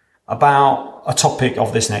about a topic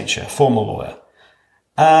of this nature, former lawyer.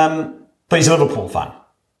 But he's a Liverpool fan.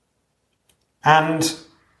 And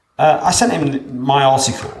I sent him my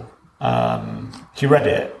article. He read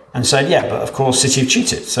it and said, yeah, but of course City have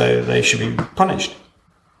cheated, so they should be punished.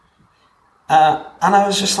 And I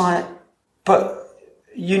was just like, but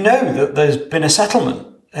that there's been a settlement.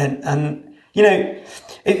 And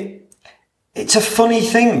it's a funny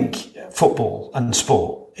thing, football and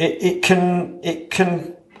sport. It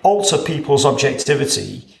can alter people's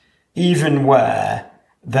objectivity, even where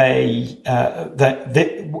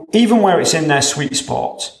even where it's in their sweet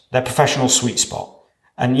spot, their professional sweet spot.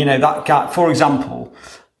 And that guy, for example,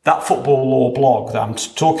 that Football Law blog that I'm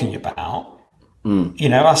talking about.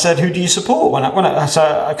 I said, who do you support?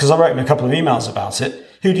 Because I wrote him a couple of emails about it.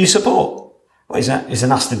 Who do you support? Well, he's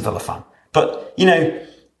an Aston Villa fan. But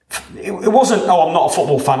it wasn't. Oh, I'm not a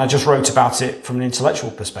football fan. I just wrote about it from an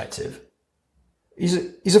intellectual perspective. He's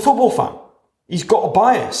a football fan. He's got a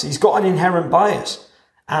bias. He's got an inherent bias.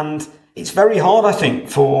 And it's very hard, I think,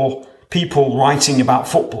 for people writing about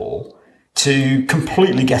football to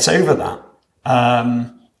completely get over that.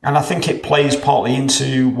 And I think it plays partly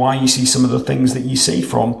into why you see some of the things that you see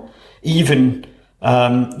from even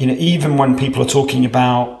when people are talking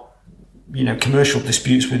about, commercial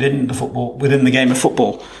disputes within the game of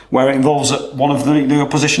football, where it involves one of the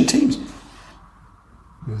opposition teams.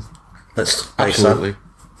 That's Absolutely.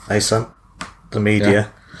 ASAM, the media. Yeah.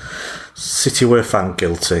 City were found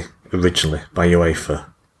guilty originally by UEFA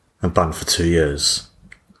and banned for 2 years.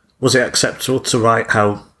 Was it acceptable to write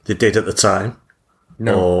how they did at the time?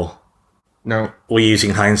 No. Or no. We're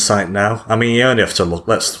using hindsight now? I mean, you only have to look.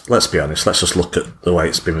 Let's be honest. Let's just look at the way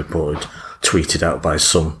it's been reported, tweeted out by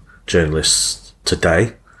some journalists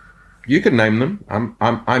today. You can name them.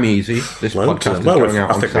 I'm easy. This podcast is going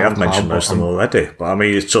out. I think we have mentioned most of them already. But I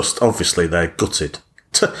mean, it's just obviously they're gutted.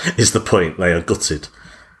 Is the point? They are gutted.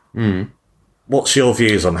 What's your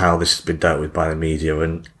views on how this has been dealt with by the media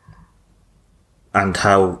and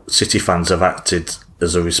how City fans have acted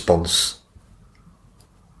as a response?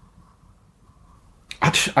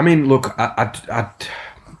 I mean, look,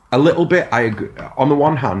 a little bit, I agree. On the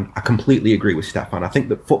one hand, I completely agree with Stefan. I think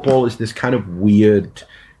that football is this kind of weird,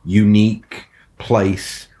 unique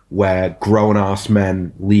place where grown-ass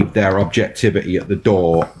men leave their objectivity at the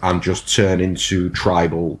door and just turn into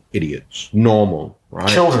tribal idiots. Normal, right?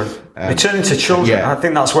 Children. They turn into children. Yeah, I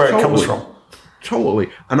think that's where it comes from. Totally.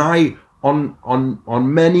 And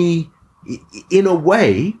on many, in a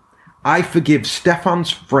way, I forgive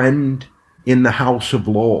Stefan's friend in the House of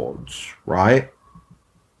Lords, right,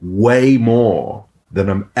 way more than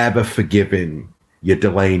I'm ever forgiving your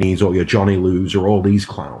Delaney's or your Johnny Lou's or all these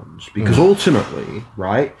clowns. Because ultimately,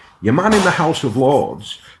 right, your man in the House of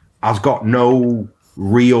Lords has got no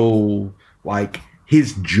real, like,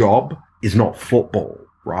 his job is not football,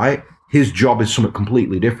 right? His job is something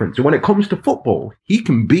completely different. So when it comes to football, he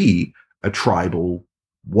can be a tribal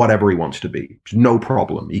whatever he wants to be. It's no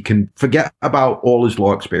problem. He can forget about all his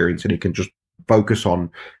law experience and he can just focus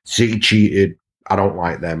on City cheated, I don't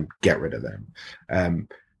like them, get rid of them.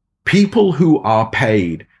 People who are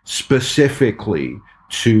paid specifically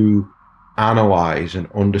to analyze and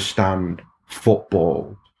understand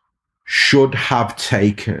football should have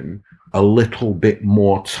taken a little bit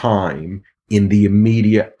more time in the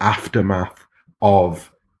immediate aftermath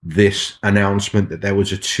of this announcement that there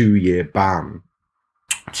was a 2-year ban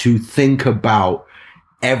to think about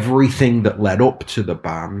everything that led up to the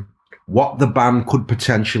ban, what the ban could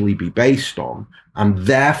potentially be based on, and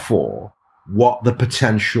therefore what the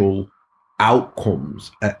potential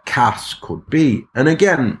outcomes at CAS could be. And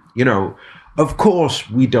again, you know, of course,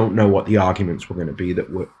 we don't know what the arguments were going to be that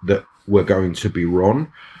were going to be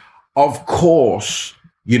run. Of course,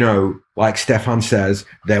 you know, like Stefan says,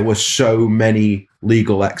 there were so many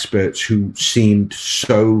legal experts who seemed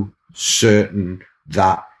so certain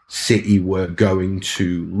that City were going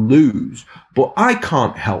to lose. But I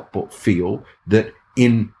can't help but feel that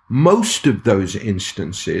in most of those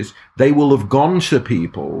instances, they will have gone to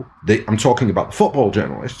people, I'm talking about the football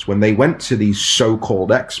journalists, when they went to these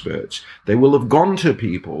so-called experts, they will have gone to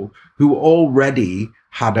people who already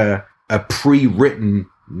had a pre-written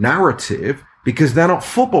narrative, because they're not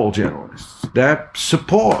football journalists. They're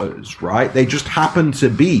supporters, right? They just happen to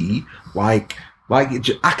be like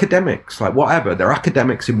academics, like whatever. They're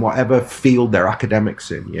academics in whatever field they're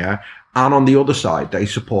academics in, yeah? And on the other side, they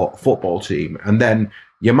support a football team. And then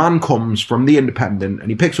your man comes from the Independent and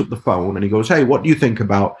he picks up the phone and he goes, hey, what do you think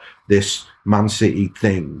about this Man City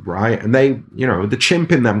thing, right? And they, you know, the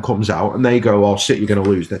chimp in them comes out and they go, oh, City are going to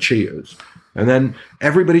lose, they're cheaters. And then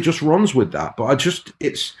everybody just runs with that. But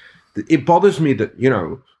it bothers me that, you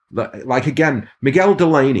know, like again, Miguel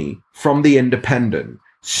Delaney from the Independent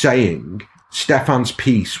saying Stefan's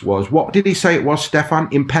piece was, what did he say it was, Stefan?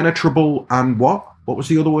 Impenetrable and what? What was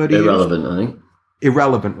the other word he used? Irrelevant, I think.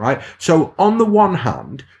 Irrelevant, right? So on the one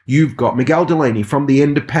hand, you've got Miguel Delaney from the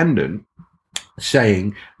Independent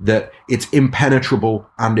saying that it's impenetrable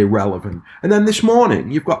and irrelevant. And then this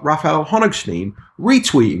morning, you've got Raphael Honigstein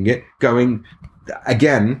retweeting it, going,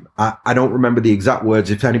 again, I don't remember the exact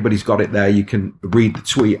words. If anybody's got it there, you can read the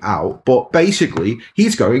tweet out. But basically,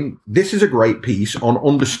 he's going, this is a great piece on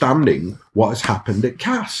understanding what has happened at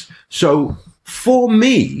CAS. So for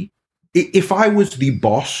me, if I was the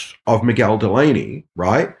boss of Miguel Delaney,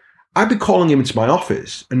 right, I'd be calling him into my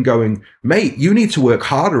office and going, mate, you need to work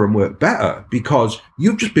harder and work better because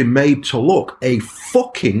you've just been made to look a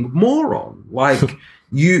fucking moron. Like,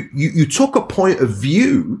 you took a point of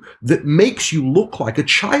view that makes you look like a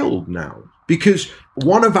child now. Because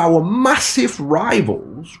one of our massive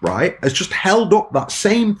rivals, right, has just held up that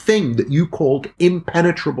same thing that you called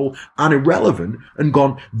impenetrable and irrelevant and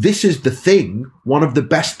gone, this is the thing, one of the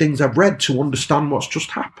best things I've read to understand what's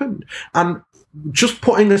just happened. And just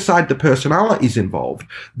putting aside the personalities involved,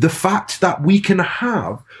 the fact that we can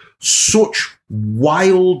have such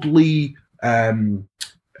wildly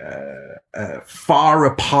far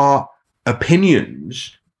apart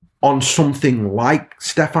opinions on something like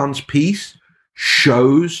Stefan's piece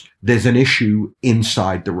shows there's an issue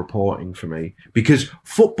inside the reporting for me, because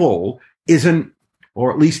football isn't,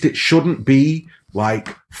 or at least it shouldn't be,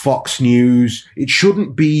 like Fox News. It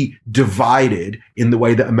shouldn't be divided in the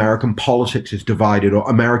way that American politics is divided, or the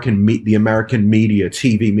American media,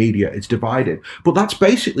 TV media is divided. But that's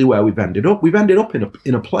basically where we've ended up. We've ended up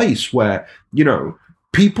in a place where, you know,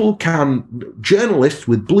 journalists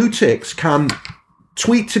with blue ticks can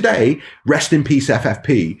tweet today, rest in peace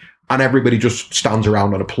FFP, and everybody just stands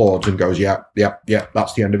around and applauds and goes, yeah,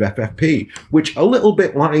 that's the end of FFP, which a little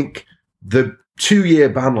bit like the 2-year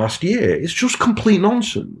ban last year is just complete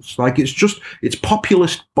nonsense. Like, it's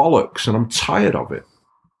populist bollocks, and I'm tired of it.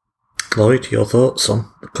 Lloyd, your thoughts on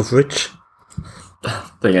the coverage? I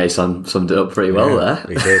think Asan summed it up pretty well there.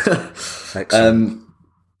 He did. Excellent.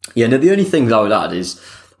 Yeah, no, the only thing that I would add is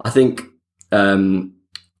I think, you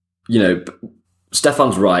know,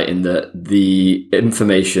 Stefan's right in that the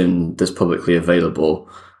information that's publicly available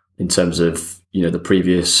in terms of, you know, the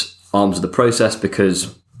previous arms of the process,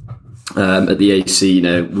 because at the AC, you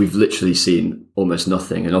know, we've literally seen almost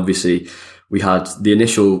nothing. And obviously we had the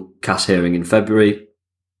initial CAS hearing in February.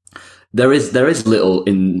 there is little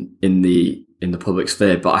in the public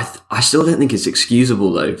sphere, but I still don't think it's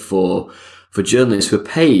excusable though for journalists who are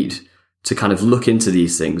paid to kind of look into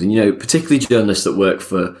these things, and particularly journalists that work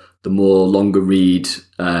for the more longer read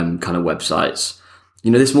kind of websites.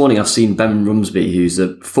 This morning I've seen Ben Rumsby, who's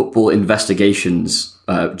a football investigations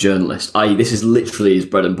journalist. This is literally his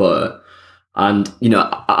bread and butter. And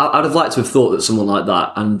I'd have liked to have thought that someone like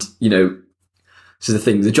that, and this is the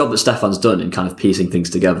thing, the job that Stefan's done in kind of piecing things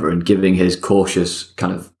together and giving his cautious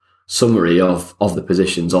kind of summary of the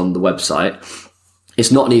positions on the website.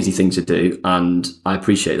 It's not an easy thing to do, and I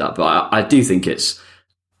appreciate that. But I do think it's,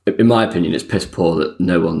 in my opinion, it's piss poor that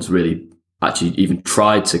no one's really actually even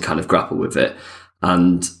tried to kind of grapple with it.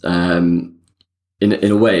 And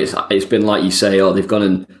in a way, it's been like you say, they've gone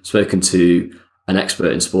and spoken to an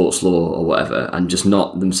expert in sports law or whatever, and just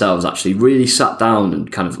not themselves actually really sat down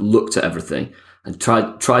and kind of looked at everything and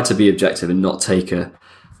tried to be objective and not take a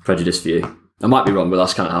prejudiced view. I might be wrong, but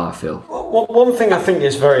that's kind of how I feel. Well, one thing I think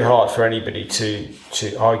is very hard for anybody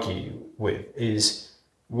to argue with is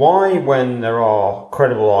why, when there are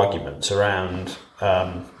credible arguments around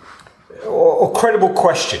or credible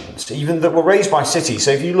questions, even that were raised by City.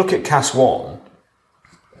 So if you look at CAS 1,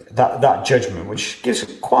 that judgment, which gives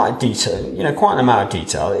quite a detail, quite an amount of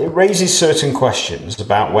detail, it raises certain questions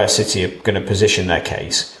about where City are going to position their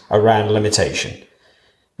case around limitation.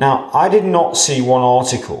 Now, I did not see one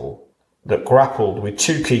article that grappled with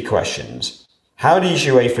two key questions. How does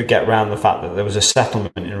UEFA get around the fact that there was a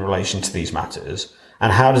settlement in relation to these matters?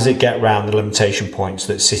 And how does it get around the limitation points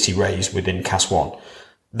that City raised within CAS 1?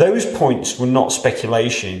 Those points were not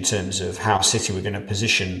speculation in terms of how City were going to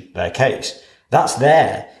position their case. That's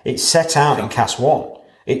there. It's set out in CAS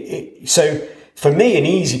 1. So for me, an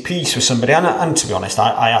easy piece for somebody, and to be honest,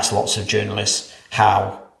 I asked lots of journalists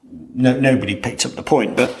how, nobody picked up the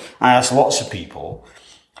point, but I asked lots of people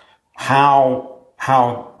how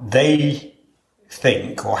they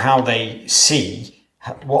think or how they see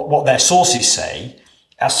what their sources say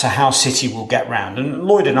as to how City will get round. And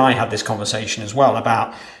Lloyd and I had this conversation as well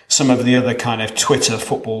about some of the other kind of Twitter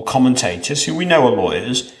football commentators who we know are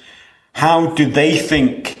lawyers. How do they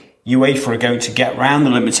think UEFA are going to get round the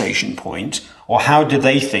limitation point, or how do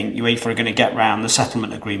they think UEFA are going to get round the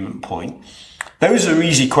settlement agreement point? Those are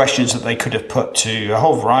easy questions that they could have put to a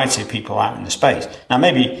whole variety of people out in the space. Now,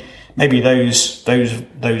 maybe those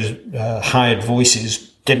hired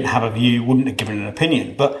voices didn't have a view, wouldn't have given an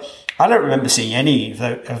opinion, but I don't remember seeing any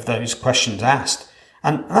of those questions asked.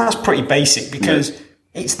 And that's pretty basic, because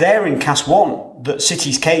it's there in CAS 1 that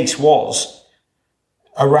City's case was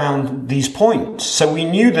around these points. So we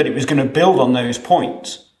knew that it was going to build on those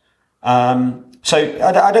points. So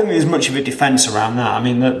I don't think there's much of a defence around that. I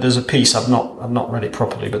mean, there's a piece, I've not read it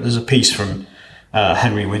properly, but there's a piece from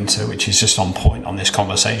Henry Winter, which is just on point on this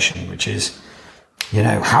conversation, which is,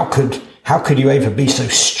 how could UEFA be so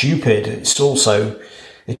stupid? It's also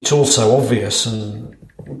obvious,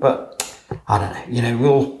 but I don't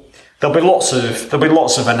know. There'll be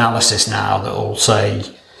lots of analysis now that will say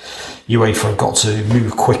UEFA have got to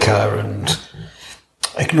move quicker and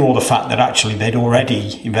ignore the fact that actually they'd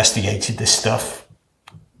already investigated this stuff,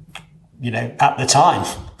 at the time.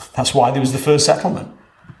 That's why there was the first settlement.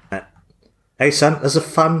 Asan, as a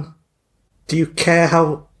fan, do you care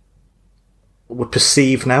how we're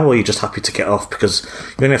perceived now, or are you just happy to get off? Because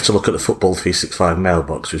you only have to look at the Football 365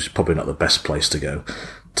 mailbox, which is probably not the best place to go,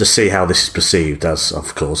 to see how this is perceived, as,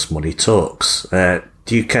 of course, money talks. Do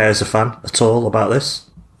you care as a fan at all about this?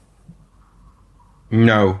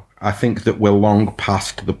 No, I think that we're long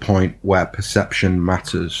past the point where perception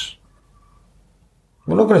matters.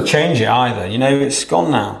 We're not going to change it either. It's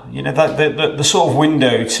gone now. The sort of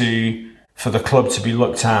window for the club to be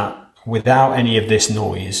looked at without any of this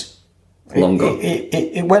noise.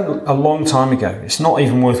 It went a long time ago. It's not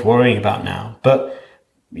even worth worrying about now. But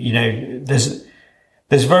there's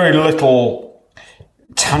very little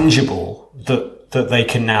tangible that they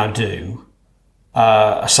can now do,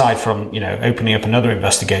 aside from opening up another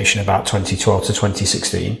investigation about 2012 to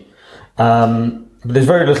 2016. But there's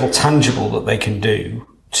very little tangible that they can do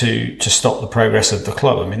to stop the progress of the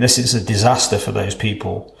club. I mean, this is a disaster for those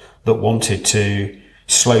people that wanted to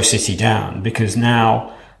slow City down, because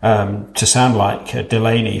now, to sound like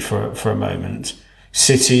Delaney for a moment,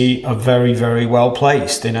 City are very, very well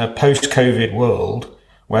placed in a post-COVID world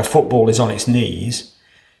where football is on its knees.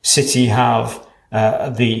 City have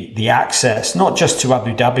the access not just to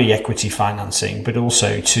Abu Dhabi equity financing, but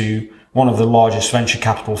also to one of the largest venture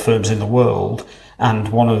capital firms in the world, and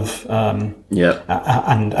one of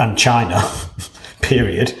and China,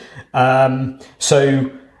 period.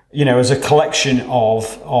 So as a collection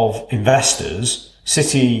of investors,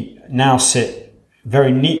 City now sit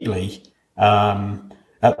very neatly at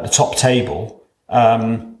the top table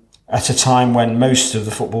at a time when most of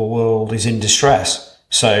the football world is in distress.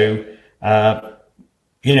 So,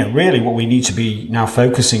 really what we need to be now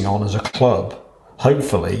focusing on as a club,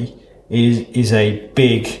 hopefully, is a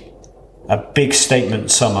big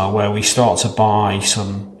statement summer where we start to buy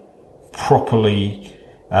some properly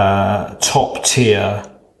top tier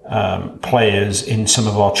players in some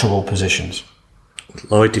of our trouble positions.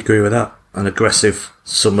 Lloyd, do you agree with that? An aggressive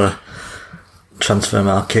summer transfer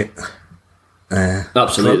market?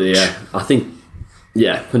 Absolutely, approach? yeah. I think,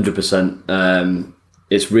 100%.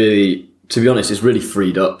 It's really, to be honest, it's really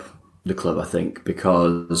freed up the club, I think,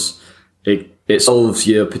 because it solves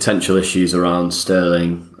your potential issues around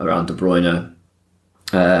Sterling, around De Bruyne,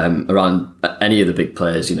 around any of the big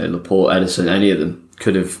players, Laporte, Edison, any of them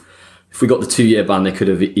could have, if we got the 2-year ban, they could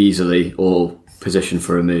have easily all positioned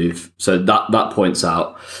for a move. So that points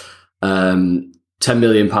out. £10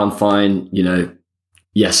 million fine,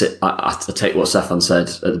 yes, I take what Stefan said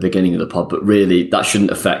at the beginning of the pod, but really that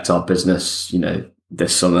shouldn't affect our business,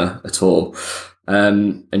 this summer at all.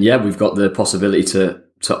 We've got the possibility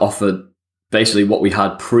to offer basically what we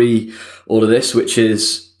had pre all of this, which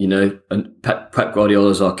is, Pep Guardiola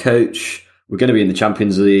is our coach. We're going to be in the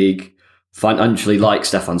Champions League. Financially, like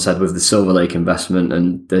Stefan said, with the Silver Lake investment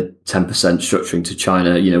and the 10% structuring to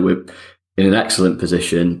China, we're in an excellent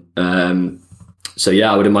position.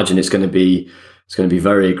 I would imagine it's going to be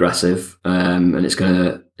very aggressive, and it's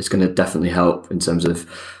going to definitely help in terms of,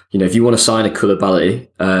 if you want to sign a Koulibaly,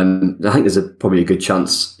 I think there's probably a good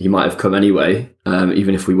chance he might have come anyway,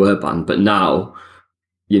 even if we were banned. But now,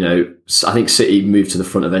 I think City moved to the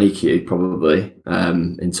front of any queue probably,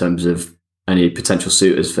 in terms of any potential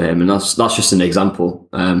suitors for him, and that's just an example.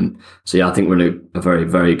 I think we're in a very,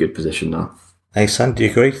 very good position now. Hey Sam, do you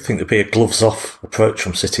agree? Think there'd be a gloves off approach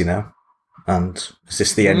from City now? And is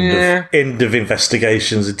this the end of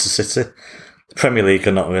investigations into City? The Premier League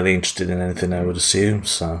are not really interested in anything, I would assume.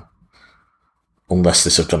 So, unless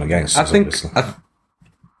this has gone against us, obviously.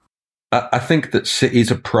 I think that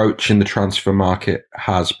City's approach in the transfer market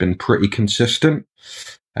has been pretty consistent,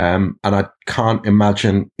 and I can't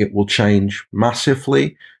imagine it will change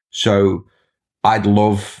massively. So, I'd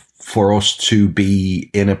love for us to be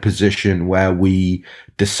in a position where we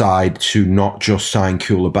decide to not just sign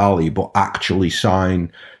Koulibaly, but actually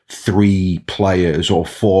sign 3 players or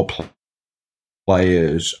 4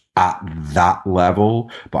 players at that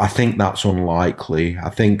level. But I think that's unlikely.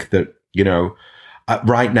 I think that,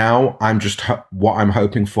 right now, what I'm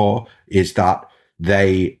hoping for is that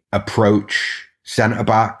they approach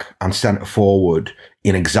centre-back and centre-forward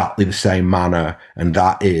in exactly the same manner. And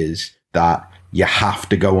that is that you have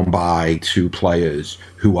to go and buy 2 players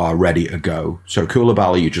who are ready to go. So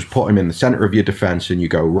Koulibaly, you just put him in the centre of your defence and you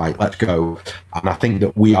go, right, let's go. And I think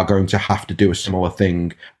that we are going to have to do a similar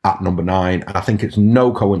thing at number 9. And I think it's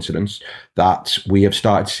no coincidence that we have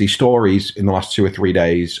started to see stories in the last 2 or 3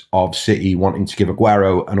 days of City wanting to give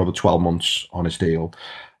Aguero another 12 months on his deal.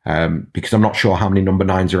 Because I'm not sure how many number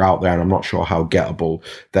 9s are out there and I'm not sure how gettable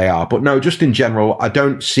they are. But no, just in general, I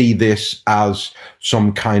don't see this as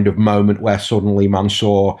some kind of moment where suddenly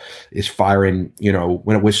Mansour is firing,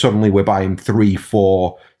 when we're buying 3,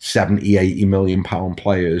 4, 70, 80 million pound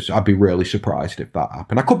players. I'd be really surprised if that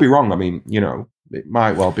happened. I could be wrong. I mean, it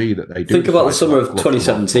might well be that they do. Think about the summer of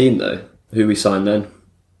 2017 though, who we signed then.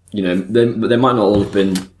 They might not all have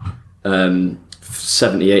been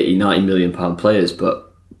 70, 80, 90 million pound players, but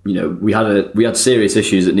we had serious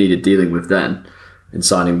issues that needed dealing with then in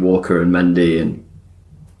signing Walker and Mendy and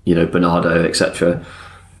Bernardo, etc.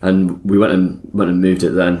 And we went and moved it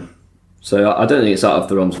then. So I don't think it's out of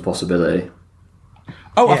the realms of possibility.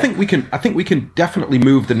 Oh, yeah. I think we can definitely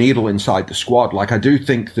move the needle inside the squad. Like I do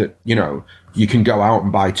think that you can go out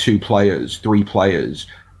and buy 2 players, 3 players,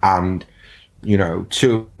 and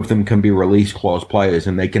 2 of them can be release clause players,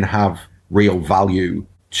 and they can have real value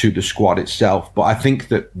to the squad itself. But I think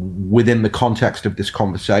that within the context of this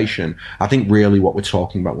conversation, I think really what we're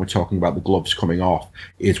talking about the gloves coming off,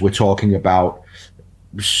 is we're talking about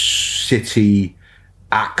City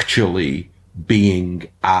actually being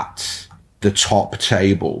at the top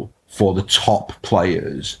table for the top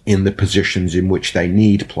players in the positions in which they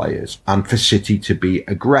need players, and for City to be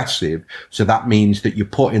aggressive. So that means that you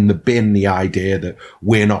put in the bin the idea that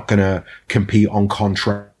we're not going to compete on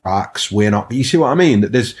contracts. We're not, you see what I mean?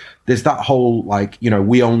 That there's that whole,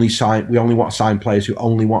 we only want to sign players who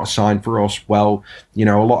only want to sign for us. Well, a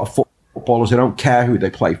lot of footballers, they don't care who they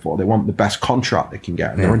play for. They want the best contract they can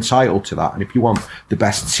get, and they're entitled to that. And if you want the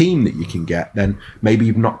best team that you can get, then maybe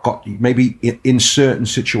you've not got. Maybe in certain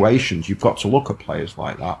situations, you've got to look at players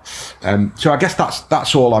like that. So I guess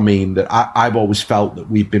that's all I mean. That I've always felt that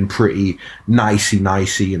we've been pretty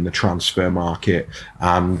nicey in the transfer market,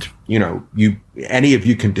 and any of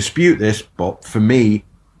you can dispute this, but for me,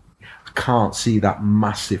 can't see that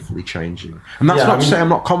massively changing. And that's not to say I'm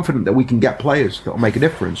not confident that we can get players that will make a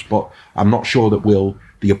difference, but I'm not sure that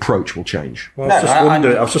the approach will change. Well,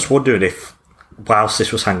 I was just wondering if, whilst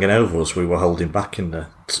this was hanging over us, we were holding back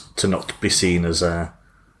to not be seen as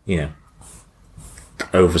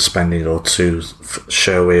overspending or too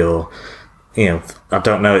showy, or I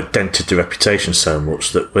don't know, it dented the reputation so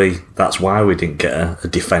much that's why we didn't get a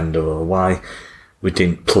defender, or why we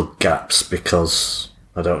didn't plug gaps, because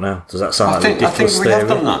I don't know. Does that sound like ridiculous? I think we have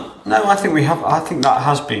done that. No, I think we have. I think that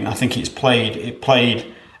has been. I think it played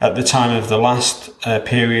at the time of the last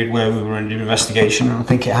period where we were under investigation, and I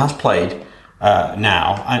think it has played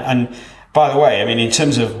now. And by the way, I mean, in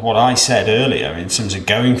terms of what I said earlier, in terms of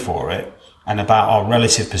going for it and about our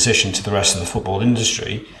relative position to the rest of the football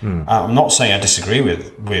industry, I'm not saying I disagree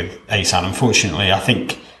with Asan. Unfortunately, I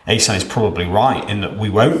think Asan is probably right in that we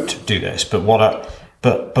won't do this. But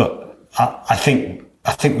I think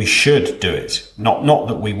we should do it. Not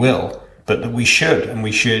that we will, but that we should. And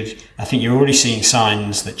we should. I think you're already seeing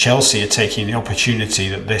signs that Chelsea are taking the opportunity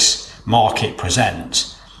that this market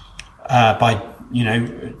presents by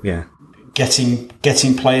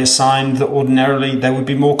getting players signed that ordinarily there would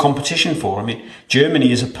be more competition for. I mean,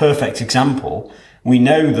 Germany is a perfect example. We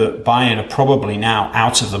know that Bayern are probably now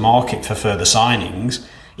out of the market for further signings,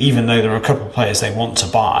 even though there are a couple of players they want to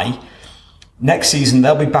buy. Next season,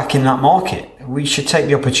 they'll be back in that market. We should take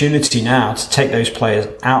the opportunity now to take those players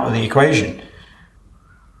out of the equation.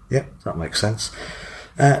 Yeah, that makes sense.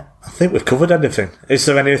 I think we've covered everything. Is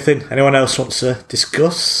there anything anyone else wants to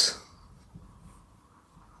discuss?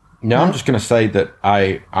 No, I'm just going to say that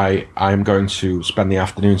I'm going to spend the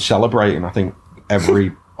afternoon celebrating. I think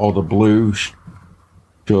every other Blue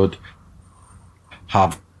should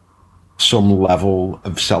have some level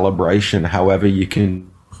of celebration, however you can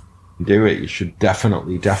do it. You should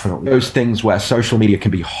definitely those things where social media can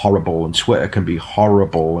be horrible and Twitter can be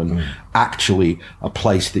horrible and actually a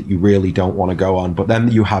place that you really don't want to go on, but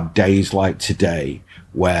then you have days like today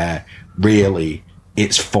where really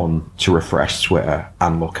it's fun to refresh Twitter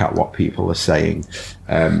and look at what people are saying,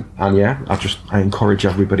 and I encourage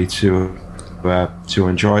everybody to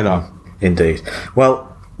enjoy that. Indeed. Well,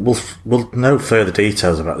 We'll know further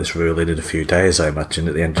details about this ruling in a few days, I imagine,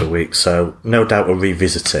 at the end of the week. So no doubt we'll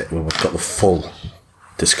revisit it when we've got the full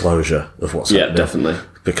disclosure of what's happening. Yeah, definitely.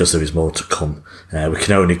 Because there is more to come. We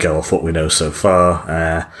can only go off what we know so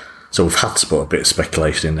far. So we've had to put a bit of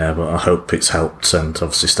speculation in there, but I hope it's helped. And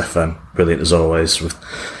obviously, Stefan, brilliant as always, with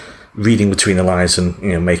reading between the lines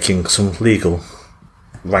and making some legal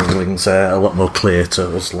wranglings a lot more clear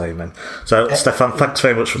to us laymen. So, Stefan, thanks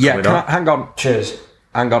very much for coming on. Hang on. Cheers.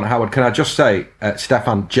 Hang on, Howard. Can I just say,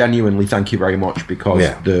 Stefan, genuinely thank you very much, because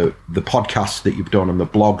the podcasts that you've done and the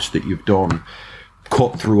blogs that you've done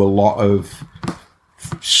cut through a lot of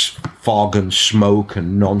fog and smoke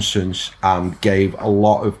and nonsense and gave a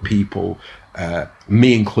lot of people,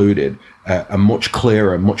 me included, a much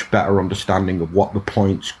clearer, much better understanding of what the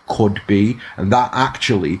points could be. And that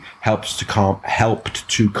actually helped to calm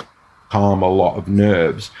a lot of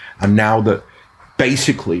nerves. And now that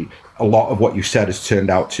basically a lot of what you said has turned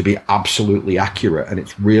out to be absolutely accurate and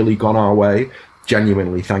it's really gone our way,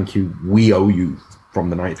 genuinely thank you. We owe you from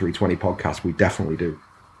the 9320 podcast. We definitely do.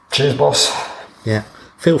 Cheers, boss. Yeah.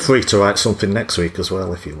 Feel free to write something next week as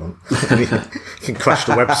well if you want. You can crash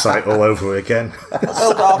the website all over again.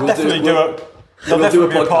 I'll definitely do it. There'll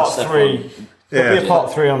definitely be a part 3. There'll be a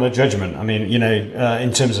part 3 on the judgment. I mean,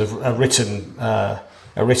 in terms of a written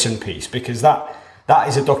piece, because that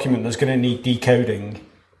is a document that's going to need decoding.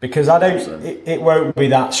 Because it won't be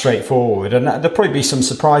that straightforward, and there'll probably be some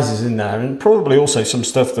surprises in there, and probably also some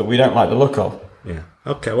stuff that we don't like the look of. Yeah.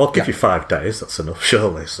 Okay. Well, I'll give you 5 days. That's enough,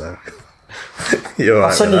 surely. So you're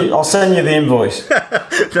right. I'll send you the invoice.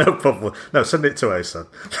 No problem. No, send it to Asan.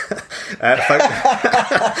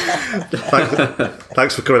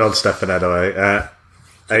 Thanks for coming on, Stefan. Anyway,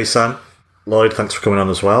 Asan, Lloyd, thanks for coming on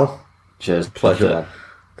as well. Cheers. Pleasure.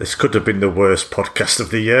 This could have been the worst podcast of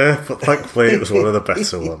the year, but thankfully it was one of the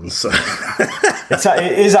better ones.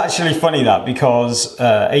 It is actually funny that, because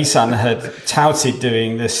Asan had touted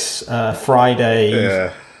doing this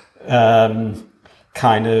Friday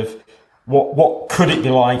kind of what could it be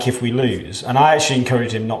like if we lose, and I actually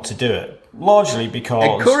encouraged him not to do it largely because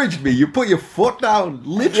Encouraged me. You put your foot down.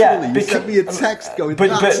 Literally, Yeah, you sent me a text going, but-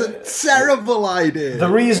 "That's but- a terrible idea." the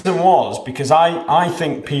reason was because I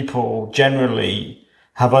think people generally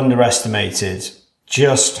have underestimated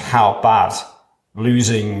just how bad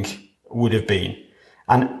losing would have been.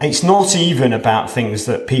 And it's not even about things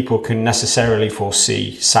that people can necessarily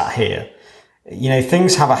foresee sat here. You know,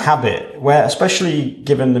 things have a habit where, especially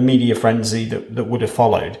given the media frenzy that would have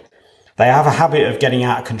followed, they have a habit of getting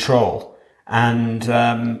out of control. And,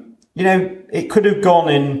 you know, it could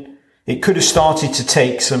have started to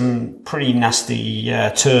take some pretty nasty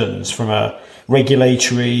turns from a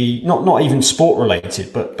regulatory, not even sport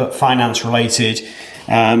related, but finance related,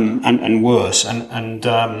 and worse. And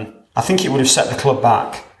I think it would have set the club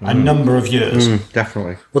back a number of years.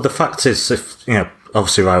 Definitely. Well, the fact is, if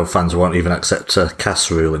obviously rival fans won't even accept a CAS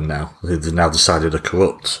ruling now. They've now decided to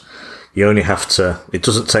corrupt. You only have to. It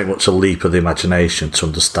doesn't take much a leap of the imagination to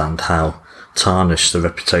understand how tarnished the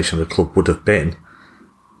reputation of the club would have been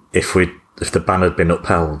if the ban had been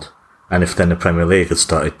upheld, and if then the Premier League had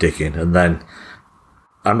started digging, and then.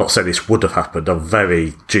 I'm not saying this would have happened. I'm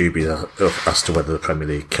very dubious as to whether the Premier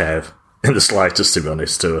League cared in the slightest, to be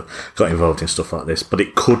honest, to have got involved in stuff like this. But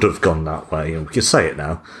it could have gone that way, and we can say it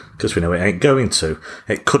now because we know it ain't going to.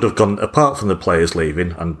 It could have gone, apart from the players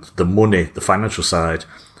leaving and the money, the financial side,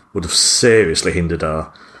 would have seriously hindered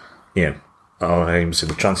our aims in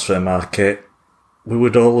the transfer market. We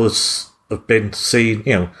would always have been seen,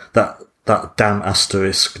 that damn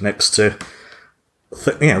asterisk next to.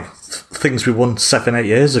 Things we won 7-8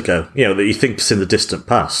 years ago, that you think is in the distant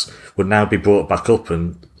past, would now be brought back up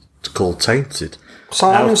and called tainted.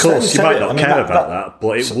 Now, of course, you might not care about that,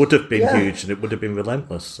 but it would have been huge and it would have been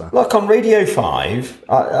relentless. So. Look, on Radio 5,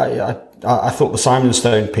 I thought the Simon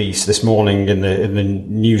Stone piece this morning in the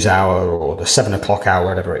news hour or the 7 o'clock hour,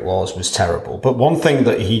 whatever it was terrible. But one thing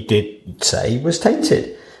that he did say was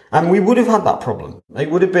tainted. And we would have had that problem.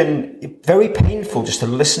 It would have been very painful just to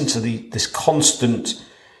listen to this constant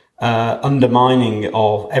undermining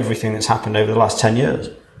of everything that's happened over the last 10 years.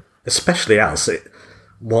 Especially as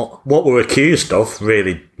what we're accused of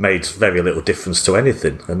really made very little difference to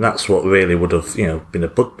anything. And that's what really would have, been a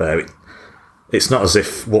bugbear. It's not as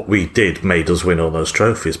if what we did made us win all those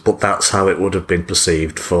trophies, but that's how it would have been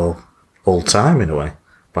perceived for all time, in a way,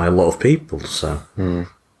 by a lot of people. So,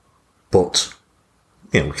 But...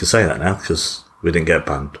 we can say that now because we didn't get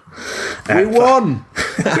banned. We won!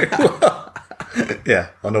 Yeah,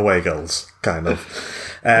 on away goals, kind of.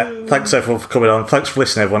 Thanks everyone for coming on. Thanks for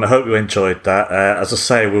listening, everyone. I hope you enjoyed that. As I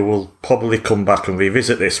say, we will probably come back and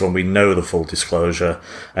revisit this when we know the full disclosure.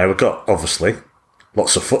 We've got, obviously,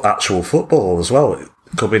 lots of actual football as well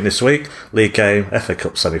coming this week. League game, FA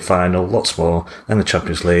Cup semi-final, lots more, and the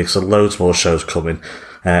Champions League. So loads more shows coming.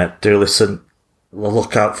 Do listen. We'll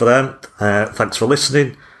look out for them. Thanks for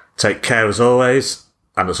listening. Take care as always.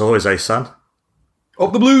 And as always, Asan.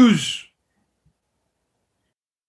 Up the Blues!